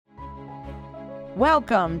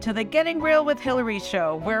Welcome to the Getting Real with Hilary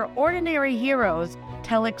show, where ordinary heroes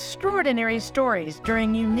tell extraordinary stories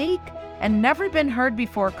during unique and never been heard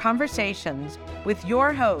before conversations with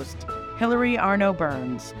your host, Hilary Arno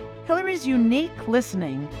Burns. Hilary's unique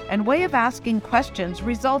listening and way of asking questions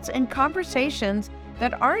results in conversations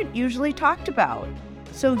that aren't usually talked about,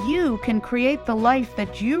 so you can create the life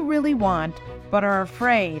that you really want but are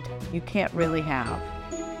afraid you can't really have.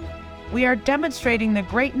 We are demonstrating the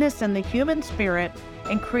greatness in the human spirit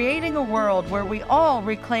and creating a world where we all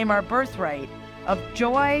reclaim our birthright of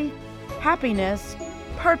joy, happiness,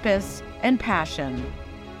 purpose, and passion.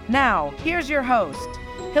 Now, here's your host,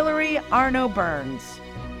 Hilary Arno Burns.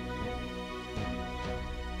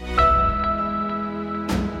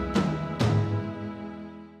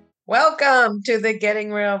 Welcome to the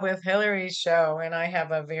Getting Real with Hilary show, and I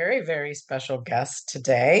have a very, very special guest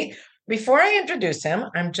today. Before I introduce him,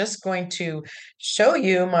 I'm just going to show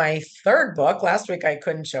you my third book. Last week, I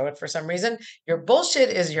couldn't show it for some reason. Your Bullshit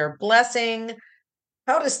is Your Blessing: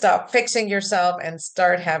 How to Stop Fixing Yourself and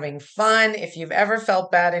Start Having Fun. If you've ever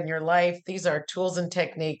felt bad in your life, these are tools and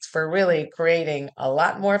techniques for really creating a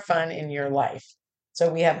lot more fun in your life.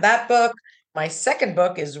 So we have that book. My second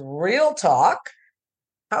book is Real Talk: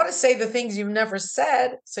 How to Say the Things You've Never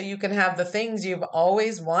Said so you can have the things you've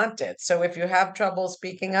always wanted. So if you have trouble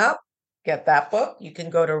speaking up, get that book. You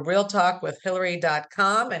can go to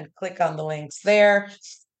realtalkwithhilary.com and click on the links there.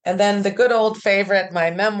 And then the good old favorite,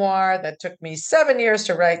 my memoir that took me 7 years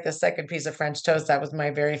to write, The Second Piece of French Toast. That was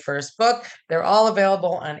my very first book. They're all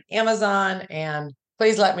available on Amazon, and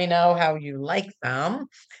please let me know how you like them.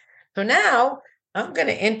 So now I'm going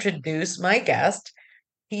to introduce my guest,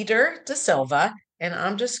 Peter De Silva, and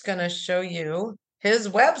I'm just going to show you his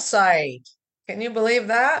website. Can you believe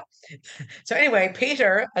that? So anyway,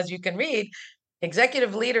 Peter, as you can read,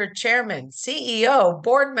 executive leader, chairman, CEO,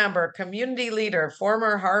 board member, community leader,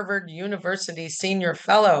 former Harvard University senior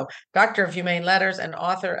fellow, doctor of humane letters, and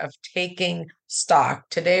author of Taking Stock.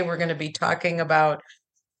 Today, we're going to be talking about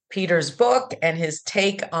Peter's book and his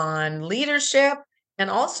take on leadership. And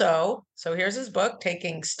also, so here's his book,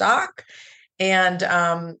 Taking Stock. And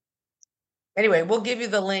anyway, we'll give you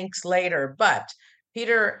the links later. But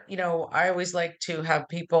Peter, I always like to have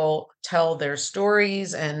people tell their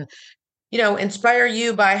stories and, inspire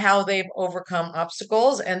you by how they've overcome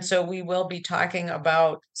obstacles. And so we will be talking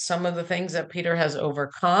about some of the things that Peter has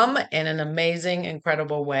overcome in an amazing,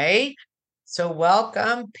 incredible way. So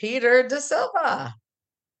welcome, Peter De Silva.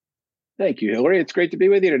 Thank you, Hilary. It's great to be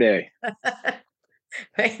with you today.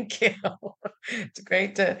 Thank you. It's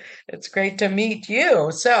great to meet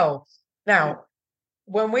you. So now,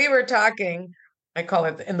 when we were talking, I call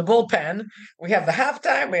it in the bullpen, we have the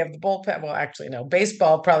halftime, we have the bullpen. Well, actually, no,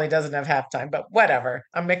 baseball probably doesn't have halftime, but whatever.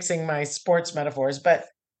 I'm mixing my sports metaphors. But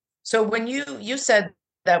so when you said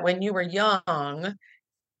that when you were young,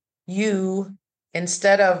 you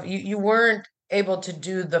you weren't able to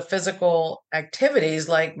do the physical activities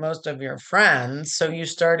like most of your friends. So you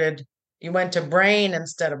went to brain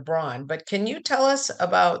instead of brawn. But can you tell us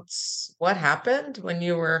about what happened when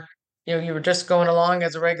you were just going along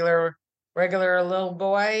as a regular little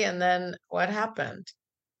boy, and then what happened?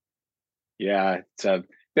 Yeah, it's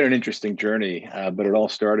been an interesting journey, but it all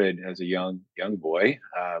started as a young boy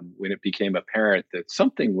when it became apparent that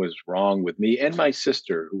something was wrong with me and my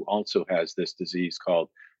sister, who also has this disease called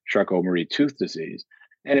Charcot-Marie tooth disease.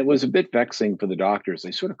 And it was a bit vexing for the doctors.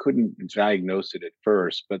 They sort of couldn't diagnose it at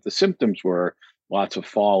first, but the symptoms were lots of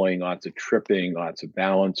falling, lots of tripping, lots of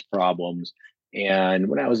balance problems. And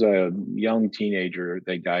when I was a young teenager,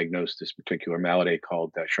 they diagnosed this particular malady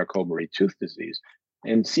called Charcot-Marie tooth disease.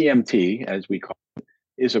 And CMT, as we call it,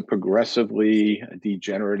 is a progressively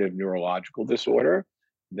degenerative neurological disorder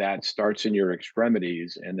that starts in your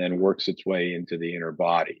extremities and then works its way into the inner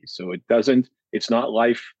body. So it's not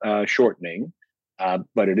life shortening,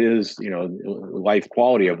 but it is, life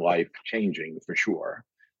quality of life changing for sure.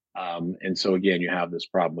 And so again, you have this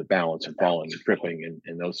problem with balance and falling and tripping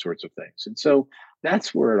and those sorts of things. And so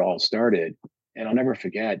that's where it all started. And I'll never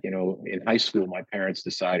forget, in high school, my parents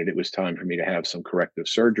decided it was time for me to have some corrective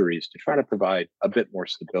surgeries to try to provide a bit more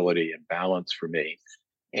stability and balance for me.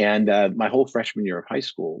 And my whole freshman year of high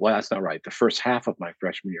school, well, that's not right. The first half of my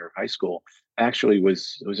freshman year of high school actually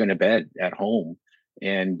was in a bed at home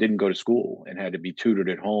and didn't go to school and had to be tutored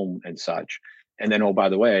at home and such. And then, oh, by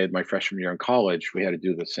the way, my freshman year in college, we had to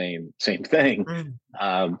do the same thing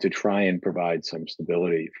to try and provide some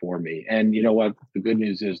stability for me. And you know what? The good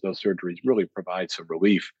news is those surgeries really provide some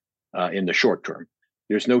relief in the short term.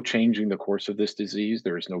 There's no changing the course of this disease.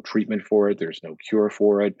 There is no treatment for it. There's no cure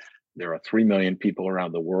for it. There are 3 million people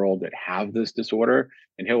around the world that have this disorder.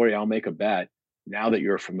 And Hilary, I'll make a bet Now that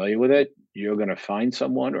you're familiar with it, you're going to find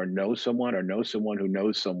someone or know someone who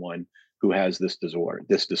knows someone who has this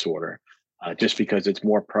disorder, just because it's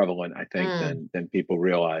more prevalent, I think, Mm, than people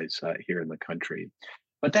realize here in the country.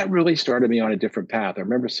 But that really started me on a different path. I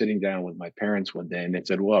remember sitting down with my parents one day and they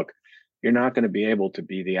said, "Look, you're not going to be able to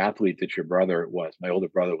be the athlete that your brother was. My older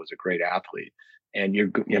brother was a great athlete, and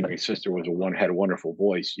my sister had a wonderful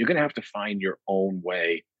voice. You're going to have to find your own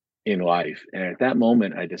way in life." And at that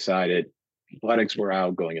moment, I decided athletics were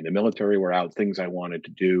out, going in the military were out, things I wanted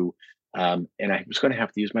to do. And I was going to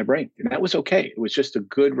have to use my brain. And that was okay. It was just a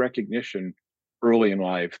good recognition early in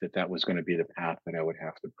life that that was going to be the path that I would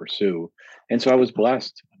have to pursue. And so I was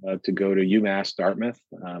blessed to go to UMass Dartmouth.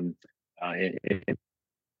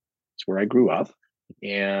 It's where I grew up.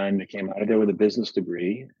 And I came out of there with a business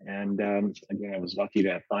degree. And again, I was lucky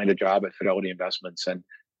to find a job at Fidelity Investments, and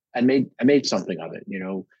I made something of it.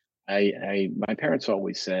 My parents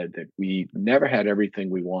always said that we never had everything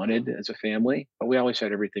we wanted as a family, but we always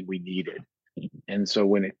had everything we needed. And so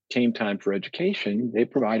when it came time for education, they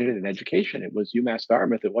provided an education. It was UMass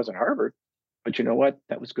Dartmouth. It wasn't Harvard, but you know what?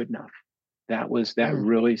 That was good enough. That mm.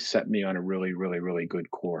 really set me on a really, really, really good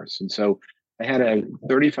course. And so I had a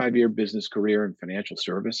 35-year business career in financial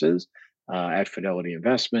services at Fidelity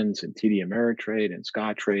Investments and TD Ameritrade and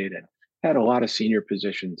Scottrade, and had a lot of senior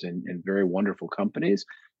positions in very wonderful companies.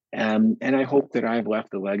 And I hope that I've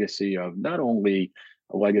left a legacy of not only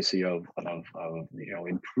a legacy of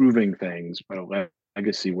improving things, but a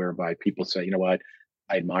legacy whereby people say, you know what,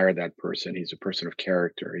 I admire that person. He's a person of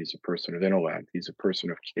character. He's a person of intellect. He's a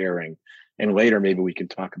person of caring. And later, maybe we can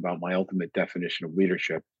talk about my ultimate definition of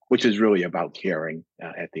leadership, which is really about caring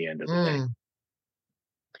at the end of the day. Mm.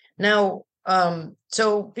 Now,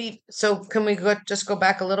 so can we just go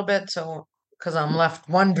back a little bit? So, because I'm left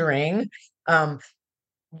wondering, um,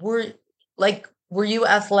 were were you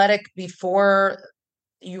athletic before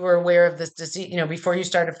you were aware of this disease, before you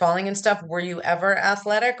started falling and stuff? Were you ever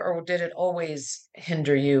athletic, or did it always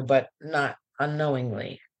hinder you, but not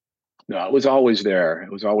unknowingly? No, it was always there.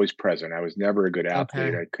 It was always present. I was never a good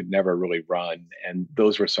athlete. Okay. I could never really run, and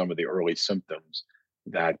those were some of the early symptoms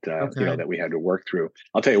that Okay. that we had to work through.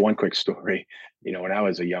 I'll tell you one quick story. When I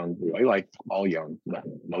was a young boy, like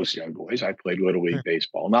most young boys, I played little league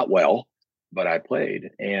baseball. Not well, but I played,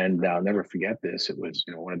 and I'll never forget this. It was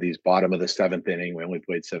one of these bottom of the seventh inning. We only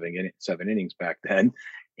played seven innings back then,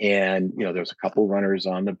 and there was a couple runners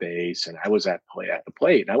on the base, and I was at the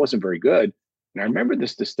plate, and I wasn't very good. And I remember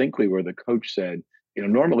this distinctly where the coach said,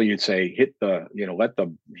 normally you'd say hit the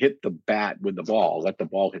bat with the ball, let the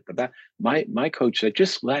ball hit the bat. My coach said,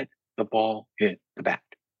 just let the ball hit the bat.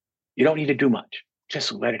 You don't need to do much.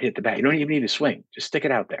 Just let it hit the bat. You don't even need to swing. Just stick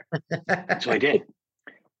it out there. And so I did.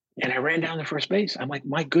 And I ran down to first base. I'm like,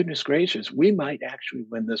 my goodness gracious, we might actually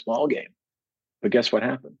win this ball game. But guess what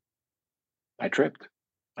happened? I tripped.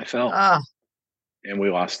 I fell, Ah, and we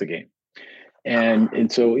lost the game.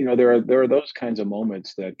 And so there are those kinds of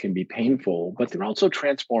moments that can be painful, but they're also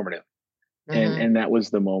transformative. and hmm. and that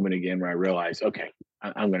was the moment again where I realized, okay,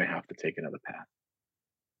 I'm going to have to take another path.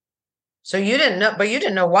 So you didn't know, but you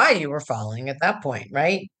didn't know why you were falling at that point,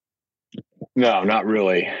 right? No, not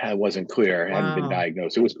really. It wasn't clear. It hadn't been Wow.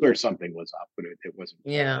 diagnosed. It was clear something was up, but it wasn't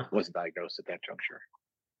Yeah. wasn't diagnosed at that juncture.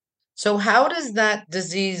 So how does that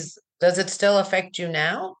disease, does it still affect you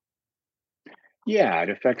now? Yeah, it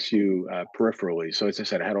affects you peripherally. So as I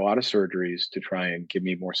said, I had a lot of surgeries to try and give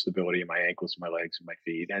me more stability in my ankles, my legs, and my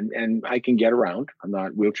feet, and I can get around. I'm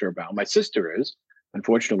not wheelchair bound. My sister is.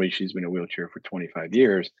 Unfortunately, she's been in a wheelchair for 25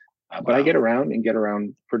 years, but I Wow. get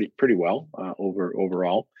around pretty well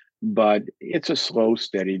overall. But it's a slow,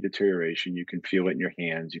 steady deterioration. You can feel it in your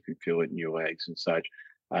hands, you can feel it in your legs and such.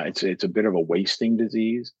 It's a bit of a wasting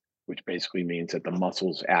disease, which basically means that the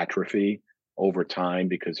muscles atrophy over time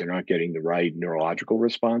because they're not getting the right neurological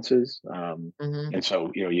responses. Hmm. And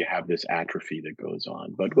so, you have this atrophy that goes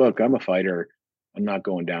on. But look, I'm a fighter. I'm not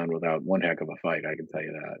going down without one heck of a fight. I can tell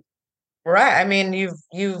you that. Right. I mean,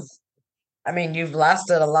 you've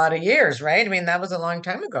lasted a lot of years, right? I mean, that was a long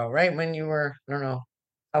time ago, right? When you were, I don't know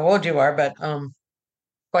how old you are, but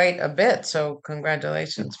quite a bit. So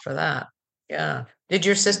congratulations for that. Yeah. Did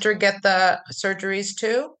your Yeah. sister get the surgeries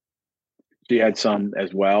too? She had some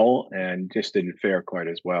as well, and just didn't fare quite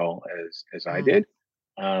as well as I Mm. did,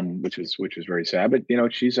 which was very sad. But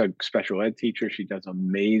she's a special ed teacher. She does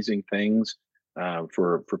amazing things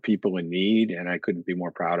for people in need, and I couldn't be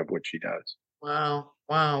more proud of what she does. Wow.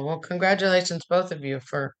 Wow. Well, congratulations, both of you,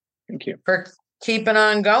 Thank you. for keeping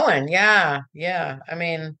on going. Yeah. Yeah. I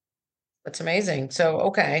mean, that's amazing. So,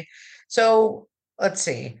 okay. So let's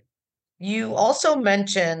see. You also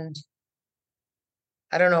mentioned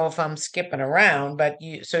I don't know if I'm skipping around, but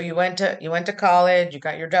you went to college, you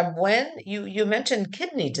got your job. When you mentioned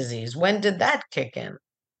kidney disease, when did that kick in?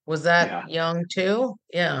 Was that Yeah. young too?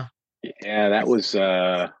 Yeah. Yeah, that was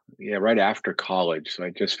yeah, right after college. So I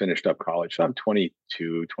just finished up college. So I'm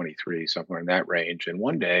 22, 23, somewhere in that range. And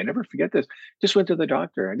one day, I never forget this, just went to the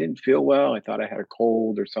doctor. I didn't feel well. I thought I had a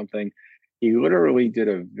cold or something. He literally did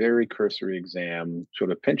a very cursory exam,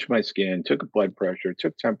 sort of pinched my skin, took a blood pressure,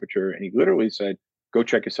 took temperature, and he literally said, "Go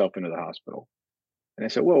check yourself into the hospital." And I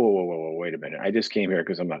said, "Whoa, whoa, whoa, whoa, whoa, wait a minute. I just came here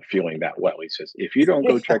because I'm not feeling that well." He says, "If you don't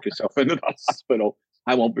go check yourself into the hospital,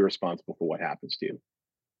 I won't be responsible for what happens to you."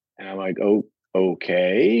 And I'm like, "Oh,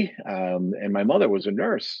 okay." And my mother was a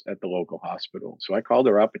nurse at the local hospital. So I called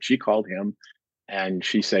her up and she called him and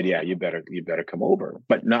she said, "Yeah, you better come over,"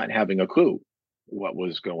 but not having a clue what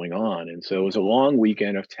was going on. And so it was a long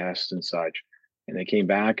weekend of tests and such. And they came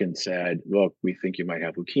back and said, "Look, we think you might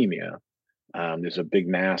have leukemia. There's a big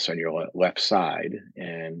mass on your left side,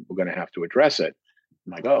 and we're going to have to address it."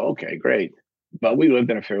 I'm like, "Oh, okay, great." But we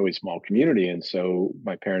lived in a fairly small community. And so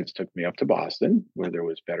my parents took me up to Boston where there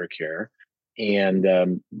was better care. And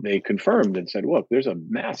they confirmed and said, "Look, there's a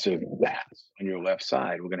massive mass on your left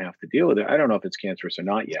side. We're going to have to deal with it. I don't know if it's cancerous or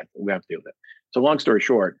not yet, but we have to deal with it." So, long story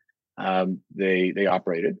short, they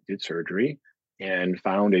operated, did surgery, and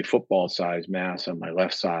found a football sized mass on my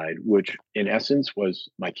left side, which in essence was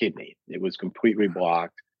my kidney. It was completely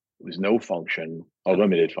blocked. It was no function, or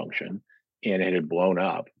limited function, and it had blown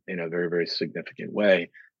up in a very, very significant way.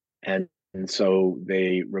 And so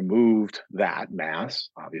they removed that mass,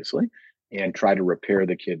 obviously, and tried to repair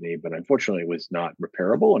the kidney, but unfortunately it was not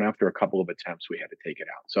repairable. And after a couple of attempts, we had to take it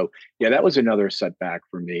out. So, yeah, that was another setback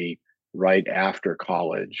for me right after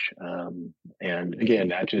college. And again,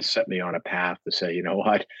 that just set me on a path to say, you know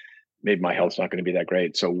what, maybe my health's not going to be that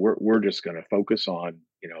great. So we're just going to focus on,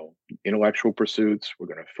 intellectual pursuits. We're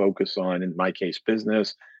going to focus on, in my case,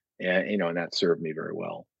 business, and that served me very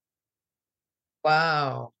well.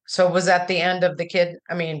 Wow. So was that the end of the kid?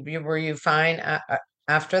 I mean, were you fine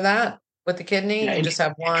after that with the kidney? Yeah, You just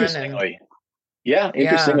have one and interestingly, yeah, yeah.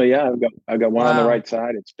 interestingly, yeah, I've got one on the Wow. right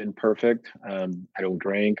side. It's been perfect. I don't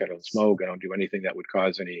drink, I don't smoke, I don't do anything that would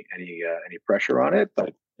cause any pressure on it.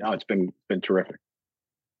 But no, it's been terrific.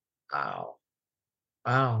 Wow.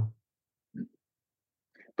 Wow.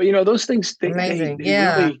 But those things they they Amazing. they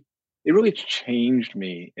Yeah. really changed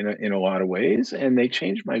me in a lot of ways, and they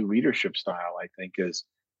changed my leadership style. I think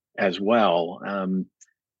as well.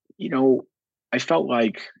 You know, I felt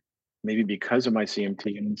like maybe because of my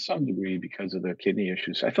CMT and in some degree because of the kidney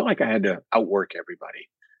issues, I felt like I had to outwork everybody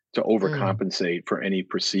to Mm, overcompensate for any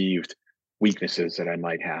perceived weaknesses that I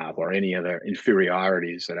might have or any other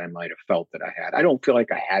inferiorities that I might have felt that I had. I don't feel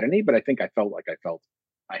like I had any, but I think I felt like I felt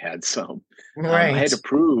I had some. I right. had to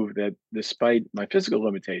prove that despite my physical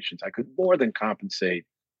limitations, I could more than compensate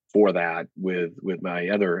for that with my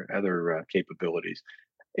other capabilities.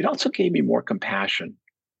 It also gave me more compassion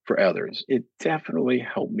for others. It definitely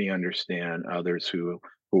helped me understand others who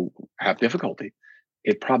have difficulty.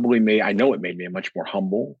 It probably made I know it made me a much more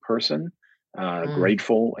humble person, Mm,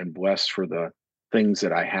 grateful and blessed for the things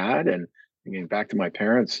that I had. And again, back to my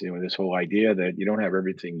parents, this whole idea that you don't have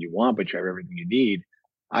everything you want, but you have everything you need.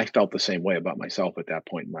 I felt the same way about myself at that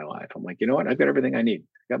point in my life. I'm like, you know what? I've got everything I need.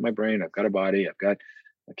 I've got my brain, I've got a body, I've got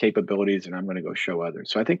capabilities, and I'm going to go show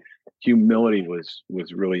others. So I think humility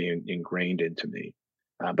was really ingrained into me.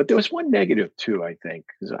 But there was one negative too, I think,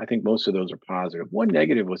 because I think most of those are positive. One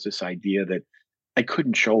negative was this idea that I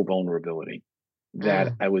couldn't show vulnerability, that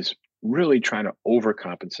mm. I was really trying to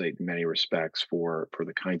overcompensate in many respects for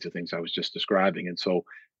the kinds of things I was just describing. And so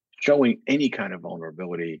showing any kind of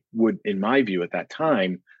vulnerability would, in my view at that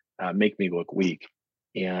time, make me look weak.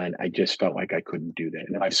 And I just felt like I couldn't do that.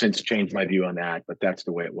 And I've since changed my view on that, but that's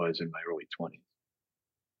the way it was in my early 20s.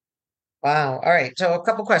 Wow. All right. So a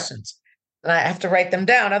couple questions. And I have to write them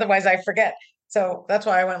down, otherwise I forget. So that's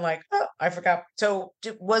why I went like, oh, I forgot. So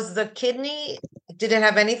was the kidney, did it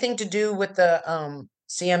have anything to do with the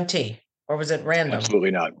CMT or was it random?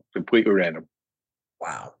 Absolutely not. Completely random.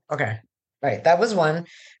 Wow. Okay. Right. That was one.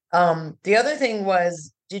 The other thing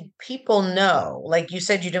was, did people know? Like you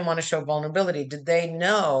said, you didn't want to show vulnerability. Did they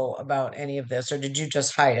know about any of this, or did you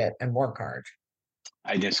just hide it and work hard?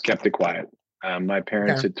 I just kept it quiet. My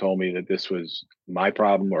parents Okay. had told me that this was my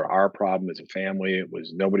problem or our problem as a family. It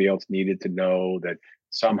was nobody else needed to know that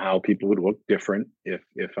somehow people would look different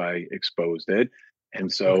if I exposed it. And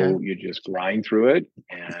Okay. so you just grind through it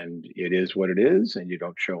and it is what it is and you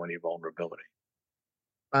don't show any vulnerability.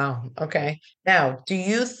 Wow. Okay. Now, do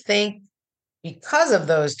you think because of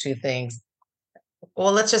those two things,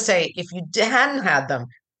 well, let's just say if you hadn't had them,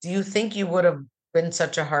 do you think you would have? been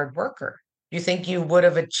such a hard worker? Do you think you would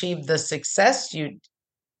have achieved the success Mm.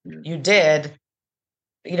 you did,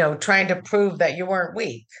 trying to prove that you weren't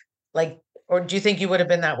weak? Like, or do you think you would have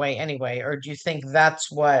been that way anyway? Or do you think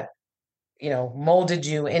that's what, molded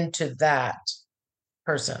you into that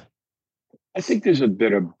person? I think there's a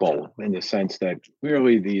bit of both in the sense that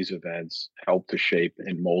clearly these events helped to shape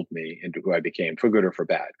and mold me into who I became, for good or for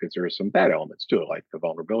bad, because there are some bad elements too, like the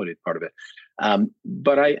vulnerability part of it.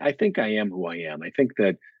 But I think I am who I am. I think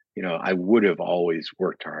that, I would have always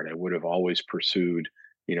worked hard. I would have always pursued,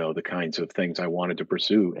 the kinds of things I wanted to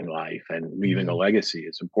pursue in life, and leaving a Mhm. legacy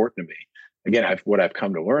is important to me. Again, what I've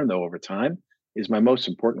come to learn though over time is my most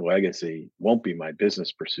important legacy won't be my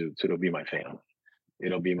business pursuits. It'll be my family.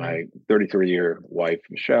 It'll be Mm, my 33-year wife,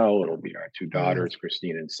 Michelle. It'll be our two mm. daughters,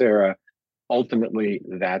 Christine and Sarah. Ultimately,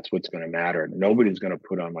 that's what's going to matter. Nobody's going to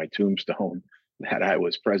put on my tombstone that I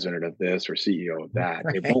was president of this or CEO of that.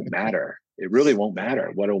 It Right. won't matter. It really won't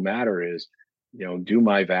matter. What will matter is, do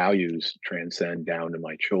my values transcend down to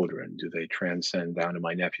my children? Do they transcend down to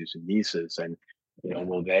my nephews and nieces? And,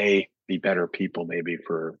 will they be better people maybe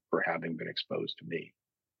for having been exposed to me?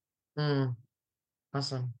 Mm,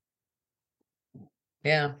 awesome.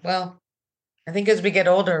 Yeah. Well, I think as we get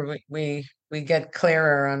older, we get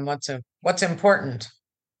clearer on what's important.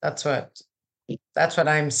 That's what that's what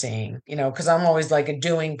I'm seeing, because I'm always like a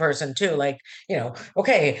doing person too. Like,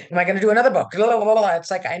 okay, am I going to do another book? Blah, blah, blah, blah. It's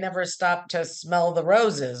like I never stop to smell the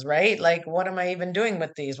roses, right? Like, what am I even doing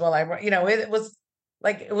with these? Well, it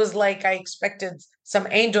was like I expected some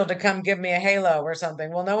angel to come give me a halo or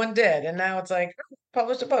something. Well, no one did, and now it's like, "Oh,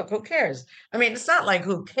 published a book. Who cares? I mean, it's not like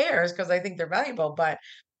who cares because I think they're valuable, but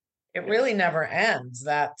it Yeah. really never ends,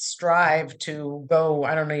 that strive to go,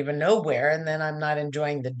 I don't even know where, and then I'm not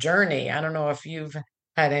enjoying the journey. I don't know if you've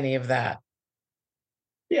had any of that.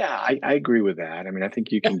 Yeah, I agree with that. I mean, I think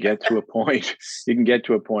you can get to a point, you can get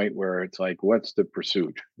to a point where it's like, what's the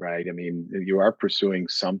pursuit, right? I mean, you are pursuing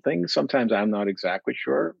something. Sometimes I'm not exactly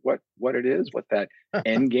sure what it is, what that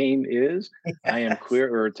end game is. I am Yes.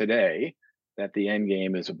 clearer today that the end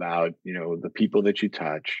game is about, the people that you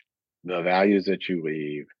touch, the values that you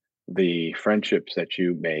leave, the friendships that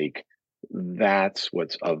you make. That's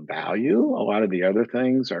what's of value. A lot of the other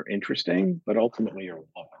things are interesting, but ultimately are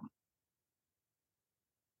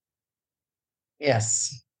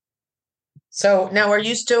Yes. So now are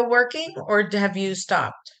you still working or have you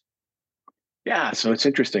stopped? Yeah, so it's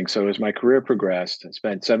interesting. So as my career progressed, I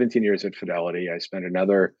spent 17 years at Fidelity. I spent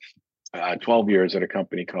another 12 years at a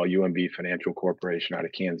company called UMB Financial Corporation out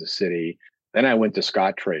of Kansas City. Then I went to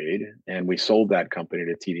Scott Trade and we sold that company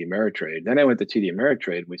to TD Ameritrade. Then I went to TD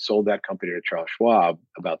Ameritrade. We sold that company to Charles Schwab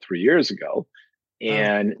about 3 years ago. Oh,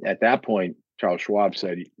 And at that point, Charles Schwab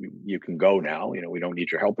said, "You can go now. We don't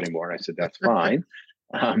need your help anymore." And I said, "That's fine.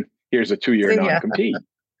 Here's a 2 year see ya. non-compete."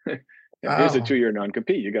 Here's a Oh, 2 year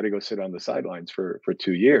non-compete. You got to go sit on the sidelines for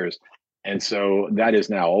 2 years. And so that is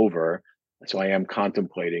now over. So I am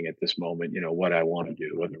contemplating at this moment, what I want to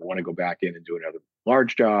do, whether I want to go back in and do another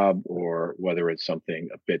large job or whether it's something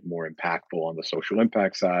a bit more impactful on the social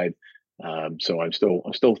impact side. So I'm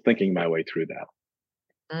still thinking my way through that.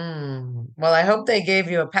 well, I hope they gave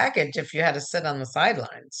you a package if you had to sit on the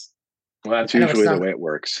sidelines. Well, that's I know it's usually the not way it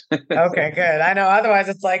works. okay, good. I know otherwise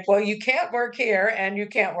it's like, well, you can't work here and you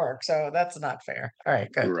can't work. So that's not fair. All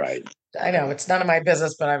right, good. Right. I Right. know it's none of my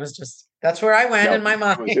business, but that's where I went in No, my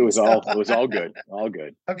mind. it was So, all good. All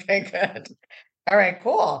good. okay, good. All right,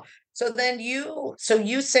 cool. So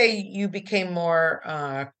you say you became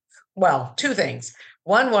more, well, two things.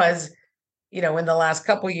 One was, in the last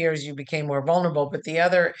couple years you became more vulnerable, but the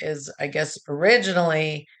other is, I guess,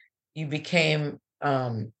 originally you became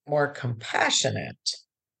more compassionate.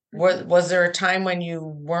 Mhm. Was there a time when you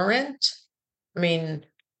weren't? I mean,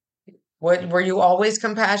 what were you always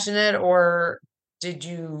compassionate, or did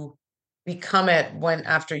you become it when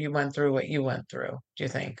after you went through what you went through, do you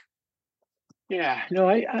think? Yeah, no,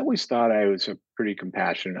 I always thought I was a pretty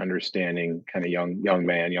compassionate, understanding kind of young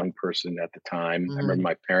man, young person at the time. I remember Mhm.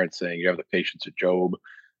 my parents saying, "You have the patience of Job."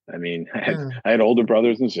 I mean, I had Mm, I had older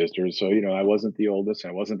brothers and sisters, so I wasn't the oldest,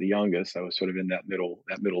 I wasn't the youngest. I was sort of in that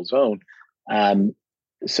middle zone. Um,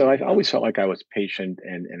 so I always felt like I was patient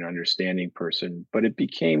and an understanding person, but it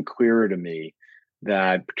became clearer to me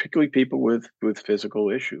that particularly people with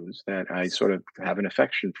physical issues that I sort of have an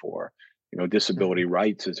affection for. Disability mhm.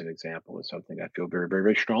 rights, as an example, is something I feel very, very,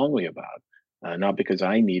 very strongly about. Not because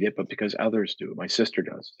I need it, but because others do. My sister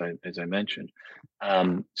does, as I mentioned.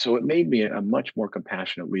 So it made me a much more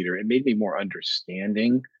compassionate leader. It made me more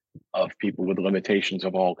understanding of people with limitations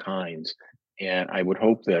of all kinds. And I would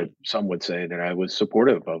hope that some would say that I was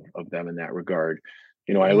supportive of them in that regard.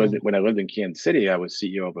 Mm, when I lived in Kansas City, I was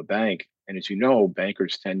CEO of a bank. And as you know,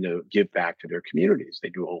 bankers tend to give back to their communities. They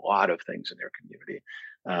do a lot of things in their community.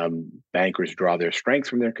 Bankers draw their strength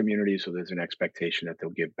from their community, so there's an expectation that they'll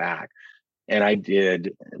give back. And I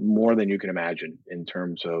did more than you can imagine in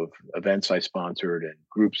terms of events I sponsored and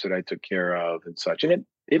groups that I took care of and such. And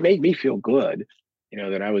it made me feel good,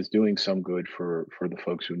 that I was doing some good for the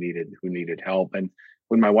folks who needed help. And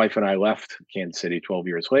when my wife and I left Kansas City 12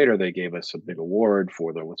 years later, they gave us a big award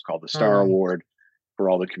for the what's called the Star oh, Award for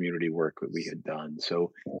all the community work that we had done.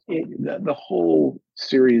 So the whole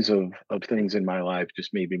series of things in my life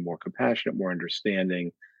just made me more compassionate, more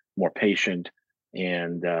understanding, more patient,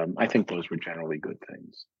 and I think those were generally good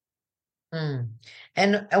things. mm.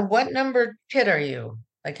 And what number kid are you?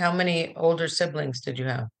 Like, how many older siblings did you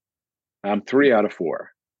have? I'm 3 out of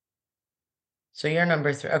 4. So you're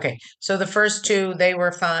number three. Okay. So the first two, they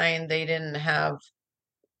were fine. They didn't have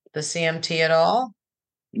the CMT at all?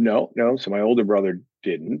 No, no. So my older brother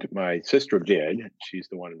didn't. My sister did. She's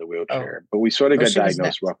the one in the Oh, wheelchair. But we sort of oh, got she was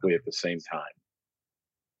diagnosed next. roughly at the same time.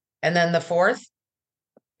 And then the fourth?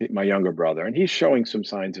 My younger brother, and he's showing some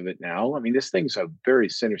signs of it now. I mean, this thing's a very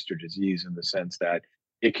sinister disease in the sense that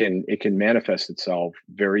it can manifest itself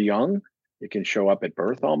very young. It can show up at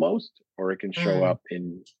birth almost, or it can show Mm, up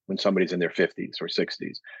in when somebody's in their 50s or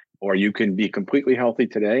 60s. Or you can be completely healthy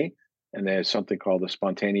today, and there's something called a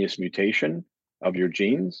spontaneous mutation of your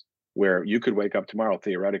genes, where you could wake up tomorrow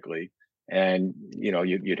theoretically, and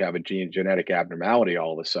you'd have a genetic abnormality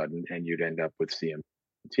all of a sudden, and you'd end up with CMT.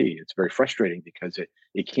 It's very frustrating because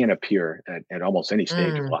it can appear at almost any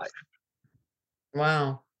stage of mm, life.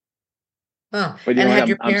 wow. Oh, But and had I'm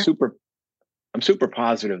your I'm parent? super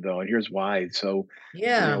positive though, and here's why. So,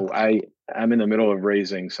 Yeah. I'm in the middle of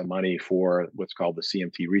raising some money for what's called the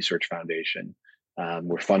CMT Research Foundation.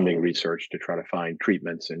 We're funding research to try to find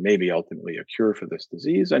treatments and maybe ultimately a cure for this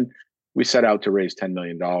disease. And we set out to raise $10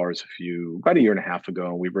 million about a year and a half ago,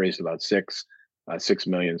 and we've raised about 6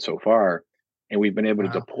 million so far. And we've been able to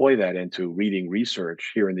Wow. deploy that into leading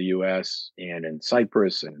research here in the U.S. and in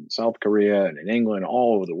Cyprus and in South Korea and in England,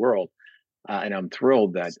 all over the world. And I'm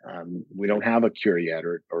thrilled that we don't have a cure yet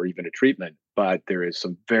or even a treatment, but there is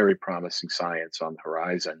some very promising science on the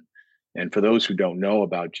horizon. And for those who don't know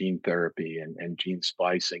about gene therapy and gene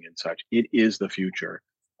splicing and such, it is the future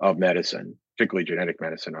of medicine, particularly genetic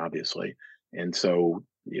medicine, obviously. And so,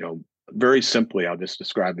 very simply, I'll just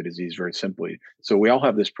describe the disease very simply. So, we all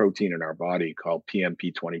have this protein in our body called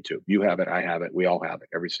PMP22. You have it, I have it, we all have it.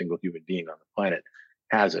 Every single human being on the planet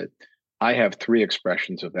has it. I have 3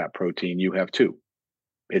 expressions of that protein. You have 2. Mm,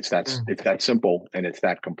 It's that simple and it's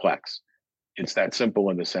that complex. It's that simple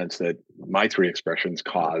in the sense that my 3 expressions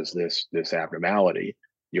cause this abnormality.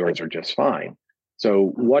 Yours are just fine.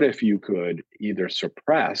 So what if you could either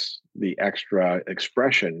suppress the extra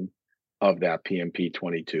expression of that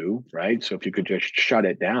PMP22, right? So if you could just shut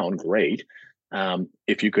it down, great.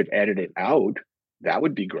 If you could edit it out, that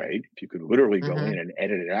would be great. If you could literally go mm-hmm. in and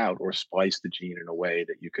edit it out or splice the gene in a way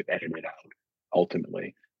that you could edit it out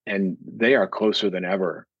ultimately. And they are closer than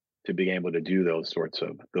ever to being able to do those sorts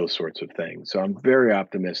of things. So I'm very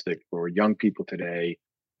optimistic for young people today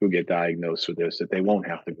who get diagnosed with this that they won't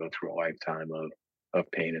have to go through a lifetime of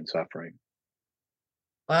pain and suffering.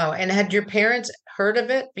 Wow. And had your parents heard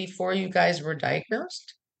of it before you guys were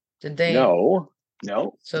diagnosed? Did they? No,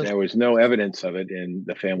 no, So, there was no evidence of it in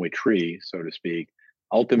the family tree, so to speak.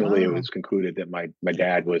 Ultimately, it wow. was concluded that my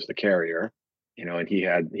dad was the carrier, and he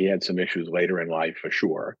had some issues later in life for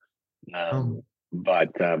sure. Oh, Um, but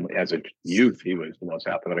as a youth, he was the most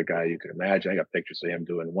athletic guy you could imagine. I got pictures of him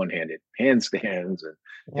doing one-handed handstands and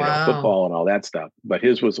wow. football and all that stuff. But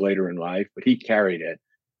his was later in life. But he carried it,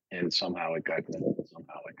 and somehow it got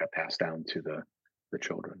passed down to the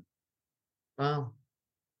children. Wow.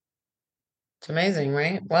 It's amazing,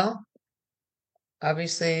 right? Well,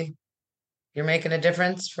 obviously, you're making a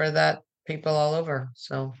difference for that people all over.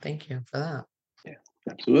 So thank you for that. Yeah,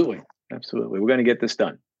 absolutely, absolutely. We're going to get this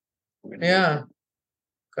done. We're going to get it Yeah, done.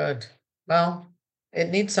 good. Well, it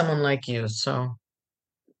needs someone like you. So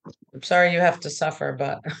I'm sorry you have to suffer,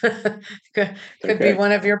 but It's could be okay.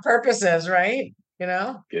 one of your purposes, right? You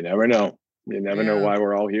know? You never know. You never know Yeah. why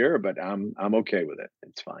we're all here, but I'm okay with it.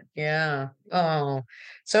 It's fine. Yeah. Oh,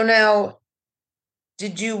 so now,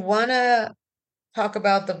 did you want to talk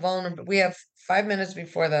about the vulnerable? We have 5 minutes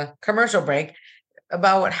before the commercial break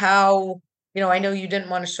about how, I know you didn't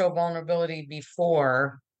want to show vulnerability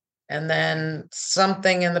before, and then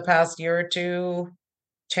something in the past year or two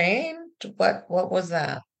changed. What was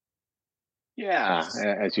that? Yeah,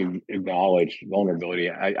 as you acknowledge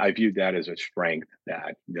vulnerability, I viewed that as a strength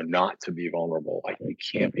that, not to be vulnerable. Like you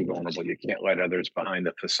can't be vulnerable. You can't let others behind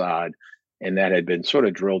the facade. And that had been sort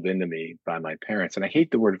of drilled into me by my parents. And I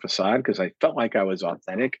hate the word facade because I felt like I was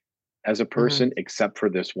authentic as a Mhm. person, except for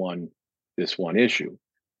this one issue.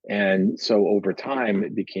 And so over time,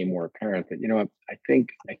 it became more apparent that, I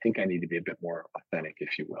think I need to be a bit more authentic,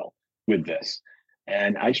 if you will, with this.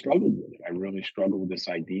 And I struggled with it. I really struggled with this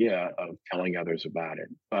idea of telling others about it.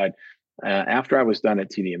 But after I was done at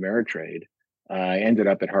TD Ameritrade, I ended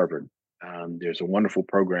up at Harvard. There's a wonderful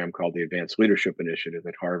program called the Advanced Leadership Initiative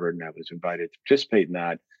at Harvard, and I was invited to participate in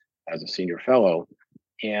that as a senior fellow.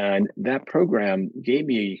 And that program gave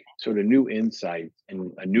me sort of new insight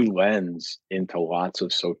and a new lens into lots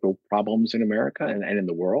of social problems in America and in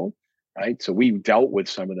the world. Right. So we dealt with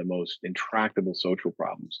some of the most intractable social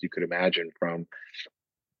problems you could imagine, from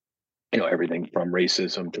everything from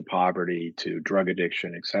racism to poverty to drug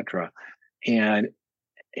addiction, et cetera. And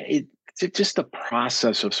it's just the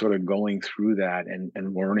process of sort of going through that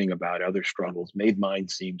and learning about other struggles made mine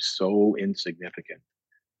seem so insignificant.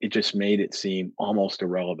 It just made it seem almost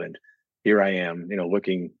irrelevant. Here I am,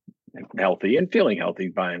 looking healthy and feeling healthy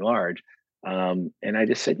by and large. And I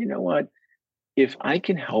just said, you know what? If I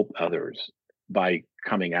can help others by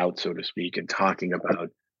coming out, so to speak, and talking about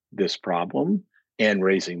this problem and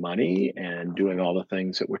raising money and doing all the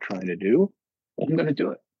things that we're trying to do, I'm going to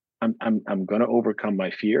do it. I'm going to overcome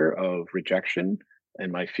my fear of rejection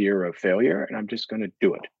and my fear of failure, and I'm just going to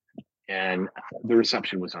do it. And the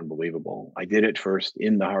reception was unbelievable. I did it first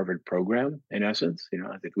in the Harvard program, in essence.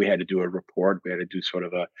 I think we had to do a report. We had to do sort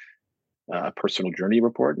of a personal journey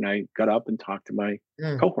report, and I got up and talked to my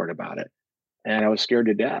Mm. cohort about it, and I was scared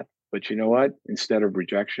to death. But you know what? Instead of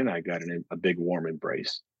rejection, I got a big warm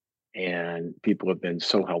embrace. And people have been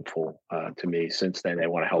so helpful to me since then. They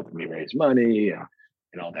want to help me raise money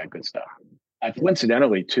and all that good stuff.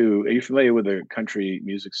 Coincidentally, too, are you familiar with the country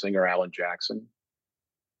music singer Alan Jackson?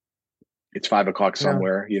 It's 5 o'clock No.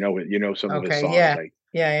 somewhere. You know some of his Okay. songs. Yeah. Yeah.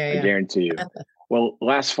 Yeah. I Yeah. guarantee you. Well,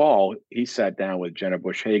 last fall he sat down with Jenna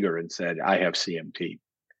Bush Hager and said, "I have CMT."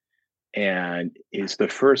 And it's the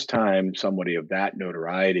first time somebody of that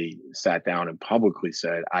notoriety sat down and publicly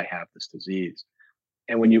said, "I have this disease."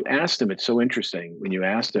 And when you asked him, it's so interesting. When you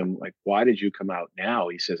asked him, like, why did you come out now?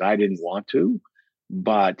 He says, I didn't want to,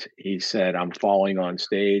 but he said, I'm falling on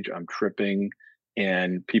stage, I'm tripping,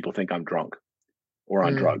 and people think I'm drunk or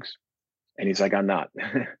on Mm. drugs. And he's like, I'm not.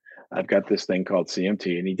 I've got this thing called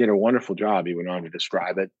CMT. And he did a wonderful job. He went on to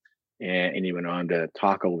describe it, and he went on to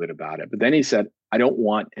talk a little bit about it. But then he said, I don't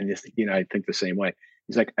want, and this, I think the same way.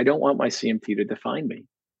 He's like, I don't want my CMT to define me.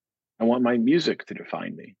 I want my music to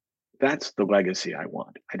define me. That's the legacy I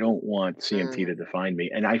want. I don't want CMT Mm. to define me.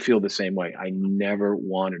 And I feel the same way. I never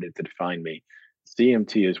wanted it to define me.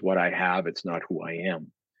 CMT is what I have, it's not who I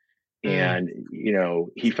am. Mm.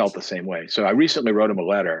 And, he felt the same way. So I recently wrote him a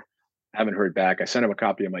letter. I haven't heard back. I sent him a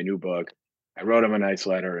copy of my new book. I wrote him a nice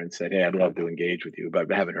letter and said, hey, I'd love to engage with you,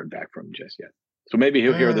 but I haven't heard back from him just yet. So maybe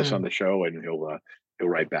he'll hear this on Mm. the show and he'll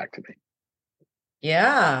write back to me.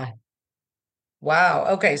 Yeah. Wow.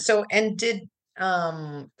 Okay. So, and did,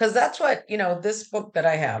 because that's what, this book that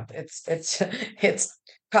I have, it's, it's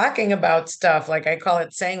talking about stuff like I call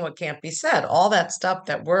it saying what can't be said, all that stuff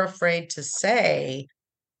that we're afraid to say.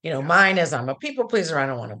 Yeah. Mine is I'm a people pleaser. I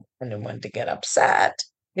don't want anyone to get upset.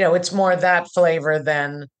 It's more that flavor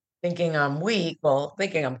than thinking I'm weak. Well,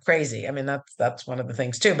 thinking I'm crazy. I mean, that's one of the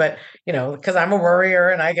things too. But because I'm a worrier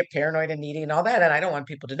and I get paranoid and needy and all that, and I don't want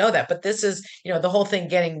people to know that. But this is, the whole thing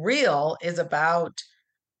getting real is about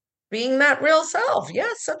being that real self.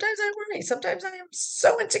 Yes, sometimes I worry. Sometimes I am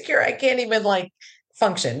so insecure I can't even like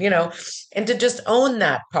function, and to just own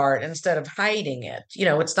that part instead of hiding it.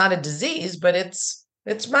 It's not a disease, but it's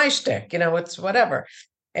my shtick, it's whatever.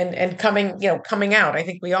 And coming out. I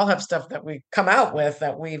think we all have stuff that we come out with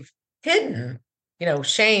that we've hidden,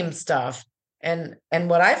 shame stuff. And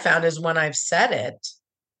what I found is when I've said it,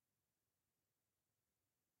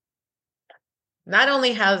 not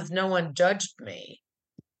only has no one judged me,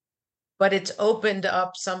 but it's opened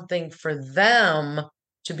up something for them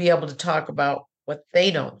to be able to talk about what they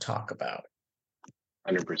don't talk about.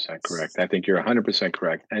 100% correct. I think you're 100%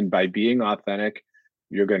 correct. And by being authentic,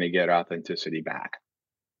 you're going to get authenticity back.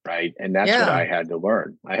 Right. And that's what Yeah. I had to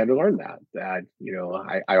learn. I had to learn that,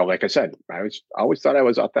 like I said, I always thought I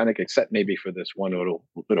was authentic, except maybe for this one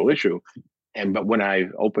little issue. But when I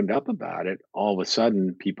opened up about it, all of a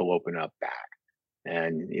sudden people open up back.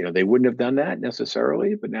 And, they wouldn't have done that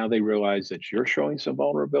necessarily, but now they realize that you're showing some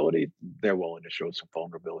vulnerability. They're willing to show some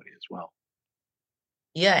vulnerability as well.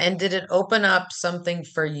 Yeah, and did it open up something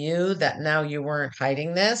for you that now you weren't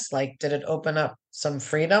hiding this? Like, did it open up some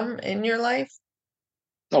freedom in your life?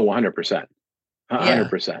 Oh, 100%. Yeah.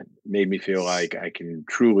 100% made me feel like I can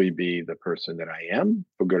truly be the person that I am,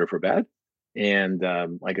 for good or for bad. And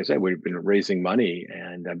like I said, we've been raising money,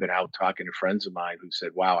 and I've been out talking to friends of mine who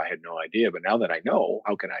said, "Wow, I had no idea, but now that I know,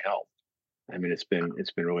 how can I help?" I mean, it's been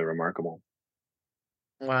really remarkable.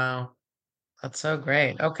 Wow. That's so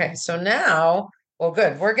great. Okay, so now, well,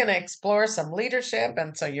 good. We're going to explore some leadership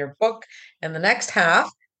and so your book in the next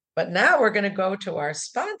half. But now we're going to go to our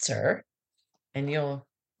sponsor and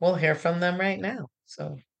we'll hear from them right now.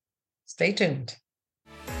 So stay tuned.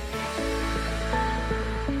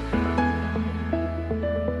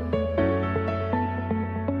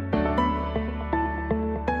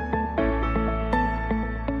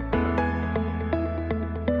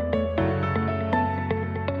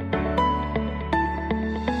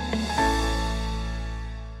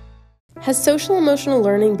 Has social emotional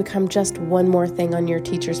learning become just one more thing on your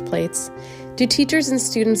teachers' plates? Do teachers and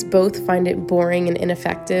students both find it boring and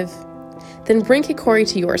ineffective? Then bring Kikori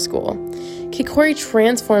to your school. Kikori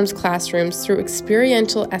transforms classrooms through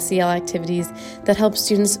experiential SEL activities that help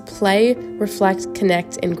students play, reflect,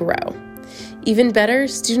 connect, and grow. Even better,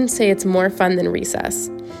 students say it's more fun than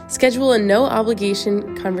recess. Schedule a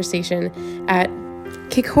no-obligation conversation at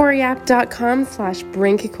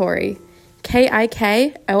kikoriapp.com/bringkikori.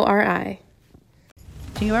 KIKORI.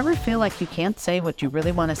 Do you ever feel like you can't say what you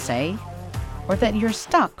really want to say? Or that you're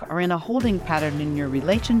stuck or in a holding pattern in your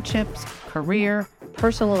relationships, career,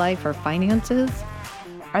 personal life, or finances?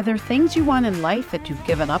 Are there things you want in life that you've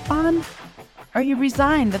given up on? Are you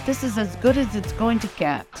resigned that this is as good as it's going to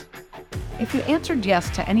get? If you answered yes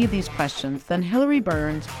to any of these questions, then Hilary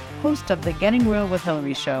Burns, host of the Getting Real with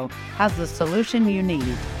Hilary show, has the solution you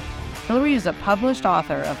need. Hilary is a published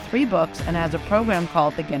author of 3 books and has a program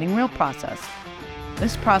called the Getting Real Process.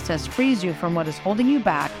 This process frees you from what is holding you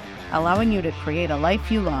back, allowing you to create a life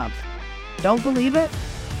you love. Don't believe it?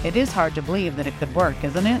 It is hard to believe that it could work,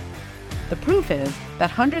 isn't it? The proof is that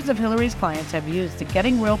hundreds of Hilary's clients have used the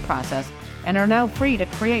Getting Real process and are now free to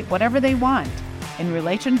create whatever they want in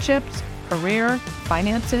relationships, career,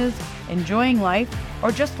 finances, enjoying life,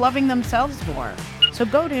 or just loving themselves more. So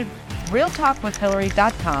go to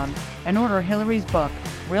realtalkwithhilary.com and order Hilary's book,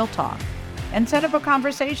 Real Talk, and set up a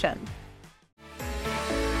conversation.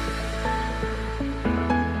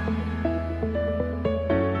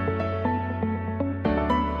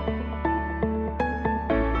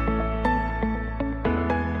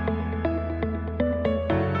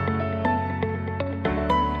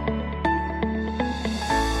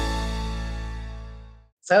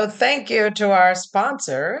 So thank you to our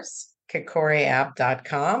sponsors,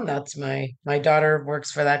 kikoriapp.com. That's my daughter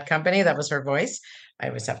works for that company. That was her voice. I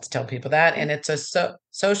always have to tell people that. And it's a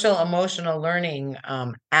social emotional learning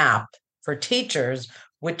app for teachers,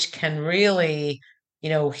 which can really,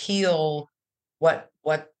 heal what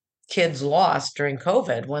kids lost during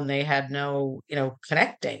COVID when they had no,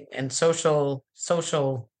 connecting and social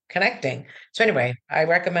connecting. So anyway, I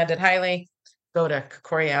recommend it highly. Go to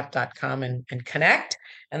kikoriapp.com and connect.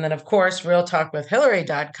 And then, of course,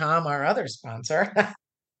 realtalkwithhilary.com, our other sponsor.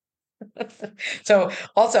 So,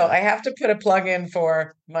 also, I have to put a plug in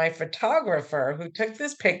for my photographer who took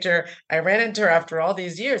this picture. I ran into her after all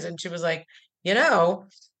these years, and she was like, you know,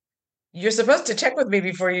 you're supposed to check with me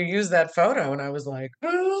before you use that photo. And I was like,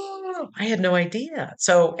 oh, I had no idea.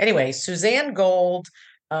 So, anyway, Suzanne Gold,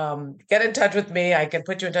 get in touch with me. I can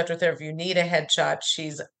put you in touch with her if you need a headshot.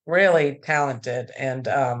 She's really talented. And,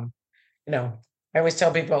 you know, I always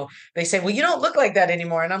tell people, they say, well, you don't look like that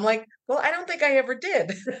anymore. And I'm like, well, I don't think I ever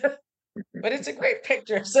did, but it's a great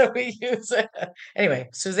picture. So we use it. Anyway,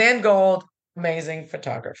 Suzanne Gold, amazing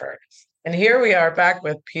photographer. And here we are back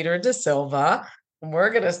with Peter De Silva. And we're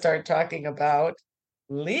going to start talking about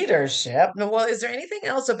leadership. Now, well, is there anything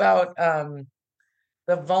else about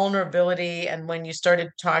the vulnerability and when you started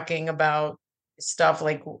talking about stuff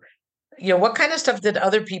like, what kind of stuff did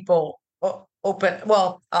other people open?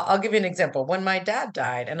 Well, I'll give you an example. When my dad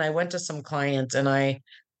died, and I went to some clients, and I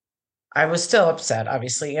was still upset,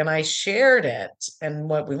 obviously, and I shared it and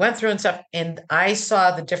what we went through and stuff, and I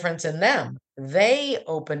saw the difference in them. They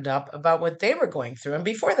opened up about what they were going through, and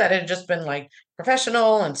before that, it had just been like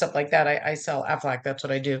professional and stuff like that. I sell Aflac. That's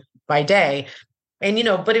what I do by day. And,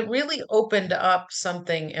 but it really opened up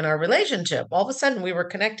something in our relationship. All of a sudden, we were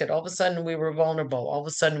connected. All of a sudden, we were vulnerable. All of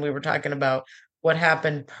a sudden, we were talking about what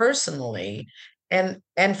happened personally. And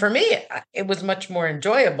for me, it was much more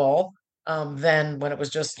enjoyable than when it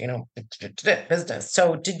was just, business.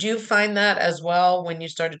 So did you find that as well when you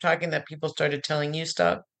started talking that people started telling you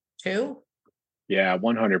stuff too? Yeah,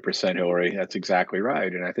 100% Hillary. That's exactly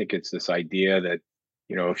right. And I think it's this idea that,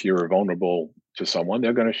 if you're vulnerable to someone,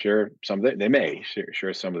 they're going to share they may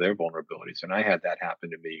share some of their vulnerabilities. And I had that happen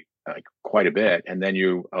to me like quite a bit. And then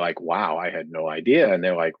you are like, wow, I had no idea. And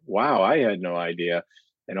they're like, wow, I had no idea.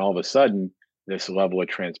 And all of a sudden, this level of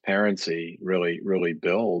transparency really, really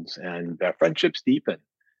builds and friendships deepen.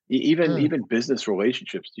 Mm. Even business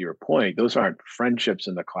relationships, to your point, those aren't friendships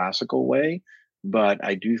in the classical way, but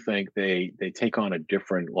I do think they take on a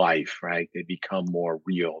different life, right? They become more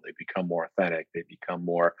real, they become more authentic, they become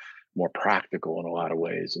more practical in a lot of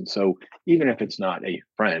ways. And so, even if it's not a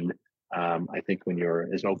friend, I think when you're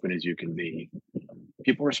as open as you can be,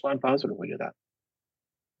 people respond positively to that.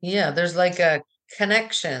 Yeah, there's like a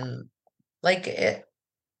connection. Like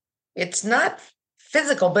it's not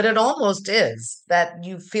physical, but it almost is that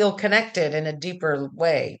you feel connected in a deeper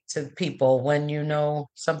way to people when you know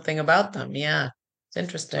something about them. Yeah, it's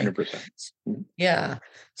interesting. 100%. Yeah.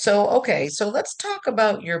 So, okay, so let's talk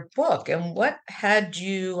about your book and what had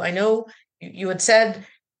you, I know you had said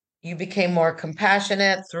you became more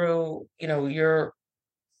compassionate through, what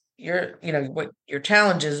your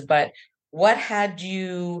challenges, but what had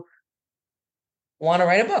you want to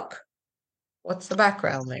write a book? What's the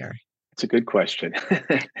background there? It's a good question.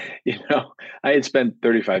 you know, I had spent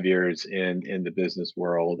 35 years in the business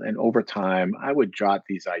world, and over time, I would jot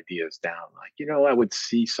these ideas down. Like, I would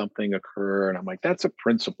see something occur, and I'm like, "That's a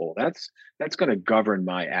principle. That's going to govern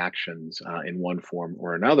my actions in one form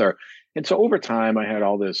or another." And so, over time, I had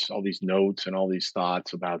all these notes, and all these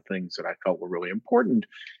thoughts about things that I felt were really important.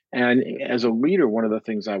 And as a leader, one of the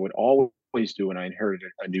things I would always do when I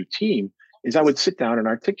inherited a new team is I would sit down and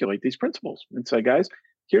articulate these principles and say, "Guys,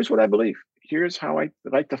 here's what I believe. Here's how I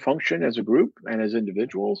like to function as a group and as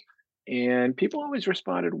individuals." And people always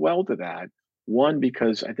responded well to that. One,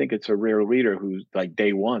 because I think it's a rare leader who's like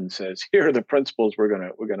day one says, "Here are the principles we're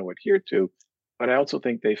gonna adhere to." But I also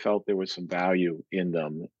think they felt there was some value in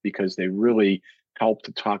them because they really helped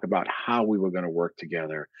to talk about how we were going to work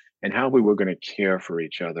together and how we were going to care for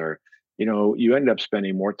each other. You end up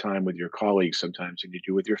spending more time with your colleagues sometimes than you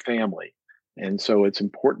do with your family, and so it's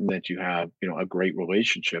important that you have, a great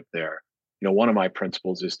relationship there. One of my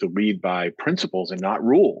principles is to lead by principles and not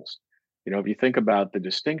rules. If you think about the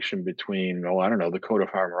distinction between, oh, I don't know, the Code of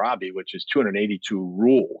Hammurabi, which is 282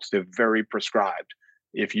 rules, they're very prescribed.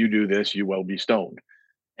 If you do this, you will be stoned.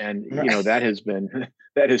 And that has been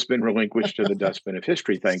that has been relinquished to the dustbin of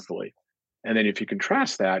history, thankfully. And then if you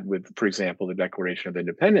contrast that with, for example, the Declaration of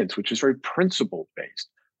Independence, which is very principle based,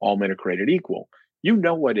 all men are created equal, you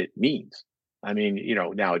know what it means. I mean,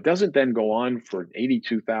 now it doesn't then go on for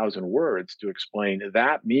 82,000 words to explain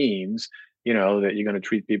that means, that you're going to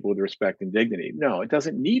treat people with respect and dignity. No, it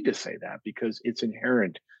doesn't need to say that because it's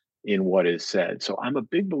inherent in what is said. So I'm a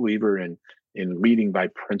big believer in leading by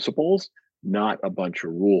principles, not a bunch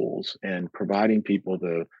of rules, and providing people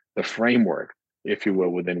the framework, if you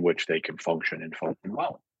will, within which they can function and function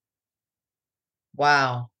well.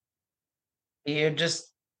 Wow. You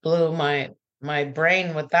just blew my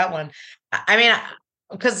brain with that one. I mean,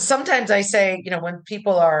 because sometimes I say, when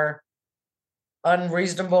people are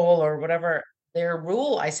unreasonable or whatever,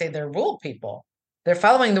 I say they're rule people. They're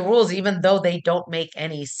following the rules even though they don't make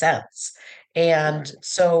any sense. And Correct.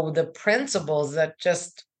 so the principles that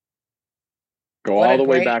just Go what all a the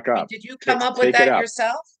way great, back I mean, up. did you come up with Take it that up.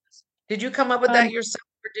 yourself? Did you come up with that Um, yourself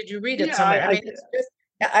or did you read it yeah, somewhere? I mean, it's just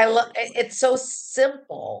I love it's so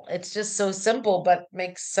simple. It's just so simple, but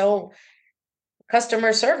makes so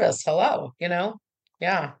customer service. Hello,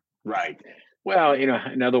 Yeah. right. Well,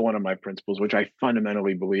 another one of my principles, which I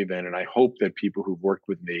fundamentally believe in, and I hope that people who've worked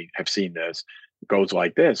with me have seen this, goes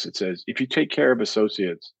like this. It says, if you take care of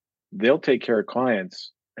associates, they'll take care of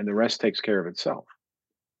clients, and the rest takes care of itself.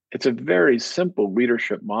 It's a very simple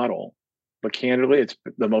leadership model, but candidly, it's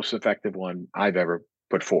the most effective one I've ever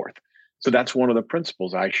put forth. So that's one of the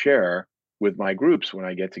principles I share with my groups when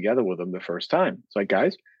I get together with them the first time. It's like,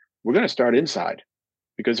 guys, we're going to start inside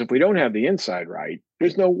because if we don't have the inside right,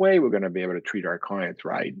 there's no way we're going to be able to treat our clients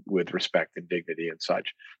right with respect and dignity and such.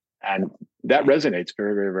 And that resonates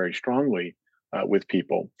very, very, very strongly with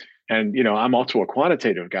people. And I'm also a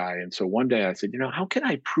quantitative guy, and so one day I said, how can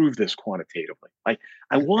I prove this quantitatively? Like,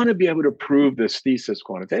 I want to be able to prove this thesis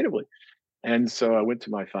quantitatively. And so I went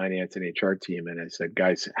to my finance and HR team and I said,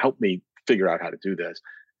 guys, help me figure out how to do this.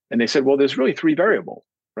 And they said, well, there's really three variables,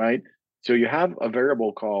 right? So you have a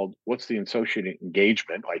variable called what's the associate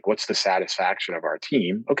engagement? Like, what's the satisfaction of our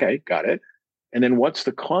team? Okay, got it. And then what's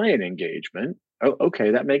the client engagement? Oh,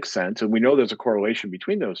 okay, that makes sense. And we know there's a correlation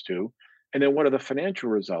between those two. And then what are the financial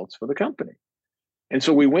results for the company? And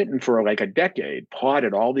so we went and for like a decade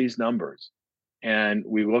plotted all these numbers. And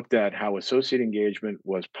we looked at how associate engagement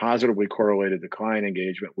was positively correlated to client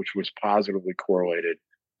engagement, which was positively correlated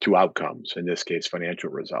to outcomes, in this case, financial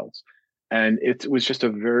results. And it was just a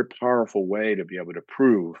very powerful way to be able to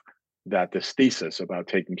prove that this thesis about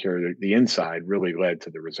taking care of the inside really led to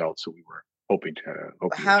the results that we were hoping to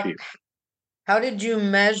How achieve. how did you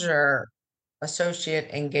measure associate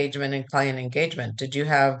engagement and client engagement? Did you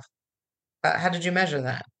have how did you measure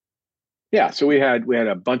that? Yeah, so we had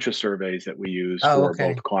a bunch of surveys that we use Oh, for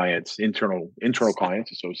okay. both clients, internal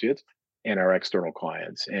clients, associates, and our external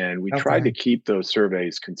clients. And we tried to Okay. keep those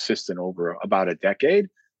surveys consistent over about a decade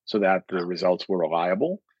so that the results were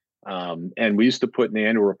reliable. And we used to put in the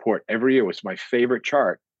annual report every year. It was my favorite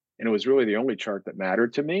chart. And it was really the only chart that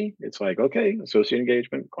mattered to me. It's like, okay, associate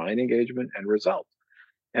engagement, client engagement, and results.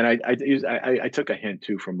 And I took a hint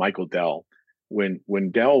too from Michael Dell.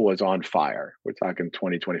 When Dell was on fire, we're talking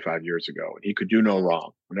 20, 25 years ago, and he could do no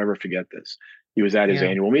wrong. I'll never forget this. He was at his Yeah.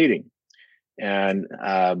 annual meeting, and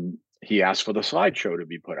he asked for the slideshow to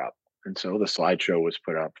be put up. And so the slideshow was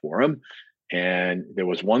put up for him. And there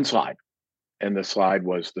was one slide, and the slide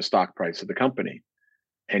was the stock price of the company.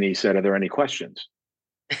 And he said, "Are there any questions?"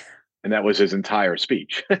 And that was his entire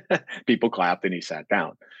speech. People clapped, and he sat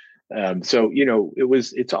down. So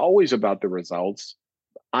it's always about the results.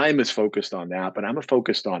 I'm as focused on that, but I'm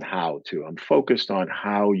focused on how too. I'm focused on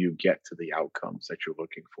how you get to the outcomes that you're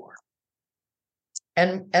looking for.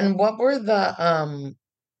 And what were the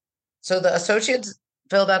so the associates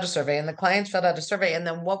filled out a survey and the clients filled out a survey, and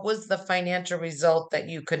then what was the financial result that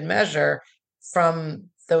you could measure from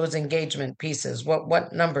those engagement pieces?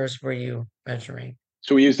 What numbers were you measuring?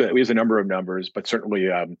 So we use a number of numbers, but certainly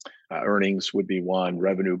earnings would be one,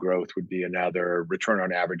 revenue growth would be another, return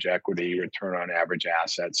on average equity, return on average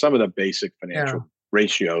assets, some of the basic Yeah. financial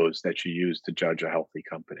ratios that you use to judge a healthy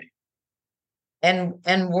company. And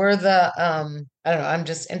were the I don't know, I'm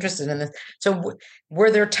just interested in this. So were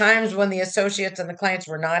there times when the associates and the clients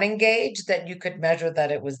were not engaged that you could measure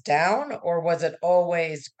that it was down, or was it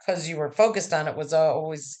always because you were focused on it was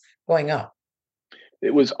always going up?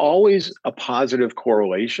 It was always a positive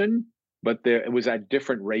correlation, but it was at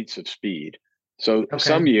different rates of speed. So Okay.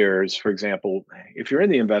 some years, for example, if you're in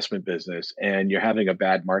the investment business and you're having a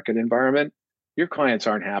bad market environment, your clients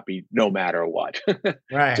aren't happy no matter what.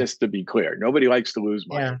 Right. Just to be clear, nobody likes to lose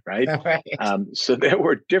money, Yeah. right? Right. So there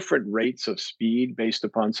were different rates of speed based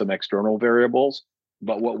upon some external variables.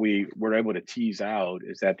 But what we were able to tease out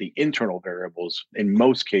is that the internal variables, in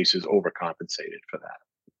most cases, overcompensated for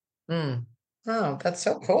that. Mm. Oh, that's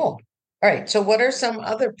so cool. All right. So what are some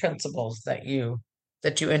other principles that you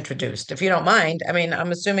introduced? If you don't mind. I mean,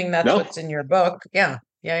 I'm assuming that's No, what's in your book. Yeah.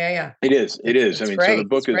 Yeah, yeah, yeah. it is. It is. I It's mean, so the great. It's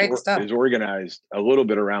book is great stuff. is organized a little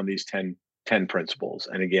bit around these 10 principles.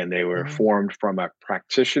 And again, they were Mhm. formed from a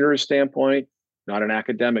practitioner's standpoint, not an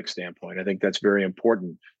academic standpoint. I think that's very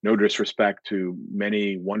important. No disrespect to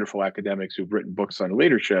many wonderful academics who've written books on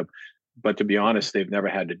leadership, but to be honest, they've never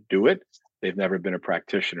had to do it. They've never been a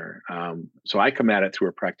practitioner. So I come at it through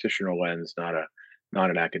a practitioner lens, not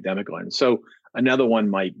an academic lens. So another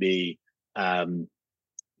one might be um,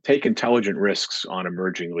 take intelligent risks on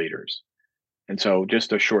emerging leaders. And so,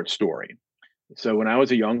 just a short story. So, when I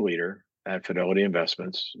was a young leader at Fidelity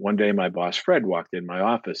Investments, one day my boss, Fred, walked in my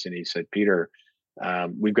office and he said, "Peter,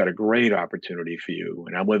 we've got a great opportunity for you."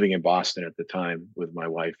 And I'm living in Boston at the time with my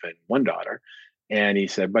wife and one daughter. And he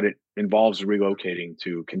said, "But it involves relocating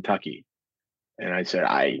to Kentucky." And I said,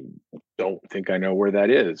 "I don't think I know where that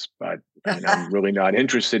is, and I'm really not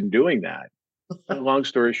interested in doing that." Long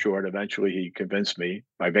story short, eventually he convinced me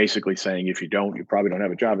by basically saying, "If you don't, you probably don't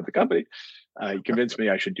have a job at the company." He convinced me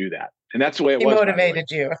I should do that. And that's the way it He was, by the way.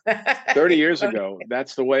 motivated you. 30 He year motivated- ago,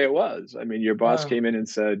 that's the way it was. I mean, your boss Oh, came in and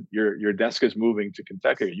said, your desk is moving to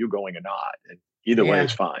Kentucky. Are you going or not? And either way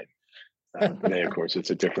is yeah. fine. Today, of course, it's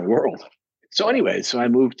a different world. So anyway, so I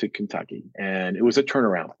moved to Kentucky and it was a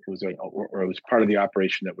turnaround. Or it was part of the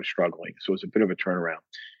operation that was struggling. So it was a bit of a turnaround.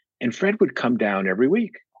 And Fred would come down every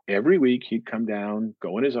week. Every week he'd come down,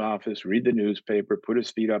 go in his office, read the newspaper, put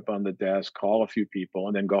his feet up on the desk, call a few people,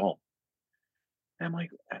 and then go home. And I'm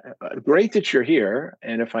like, great that you're here.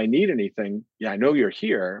 And if I need anything, yeah, I know you're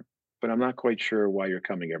here, but I'm not quite sure why you're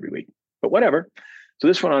coming every week. But whatever. So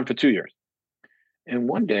this went on for 2 years. And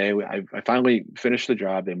one day I finally finished the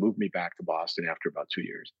job. They moved me back to Boston after about 2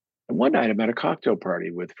 years. And one night I'm at a cocktail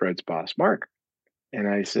party with Fred's boss, Mark. And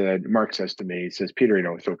Mark says to me, he says, "Peter,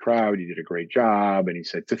 I'm so proud. You did a great job." And he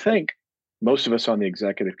said, "To think, most of us on the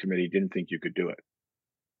executive committee didn't think you could do it."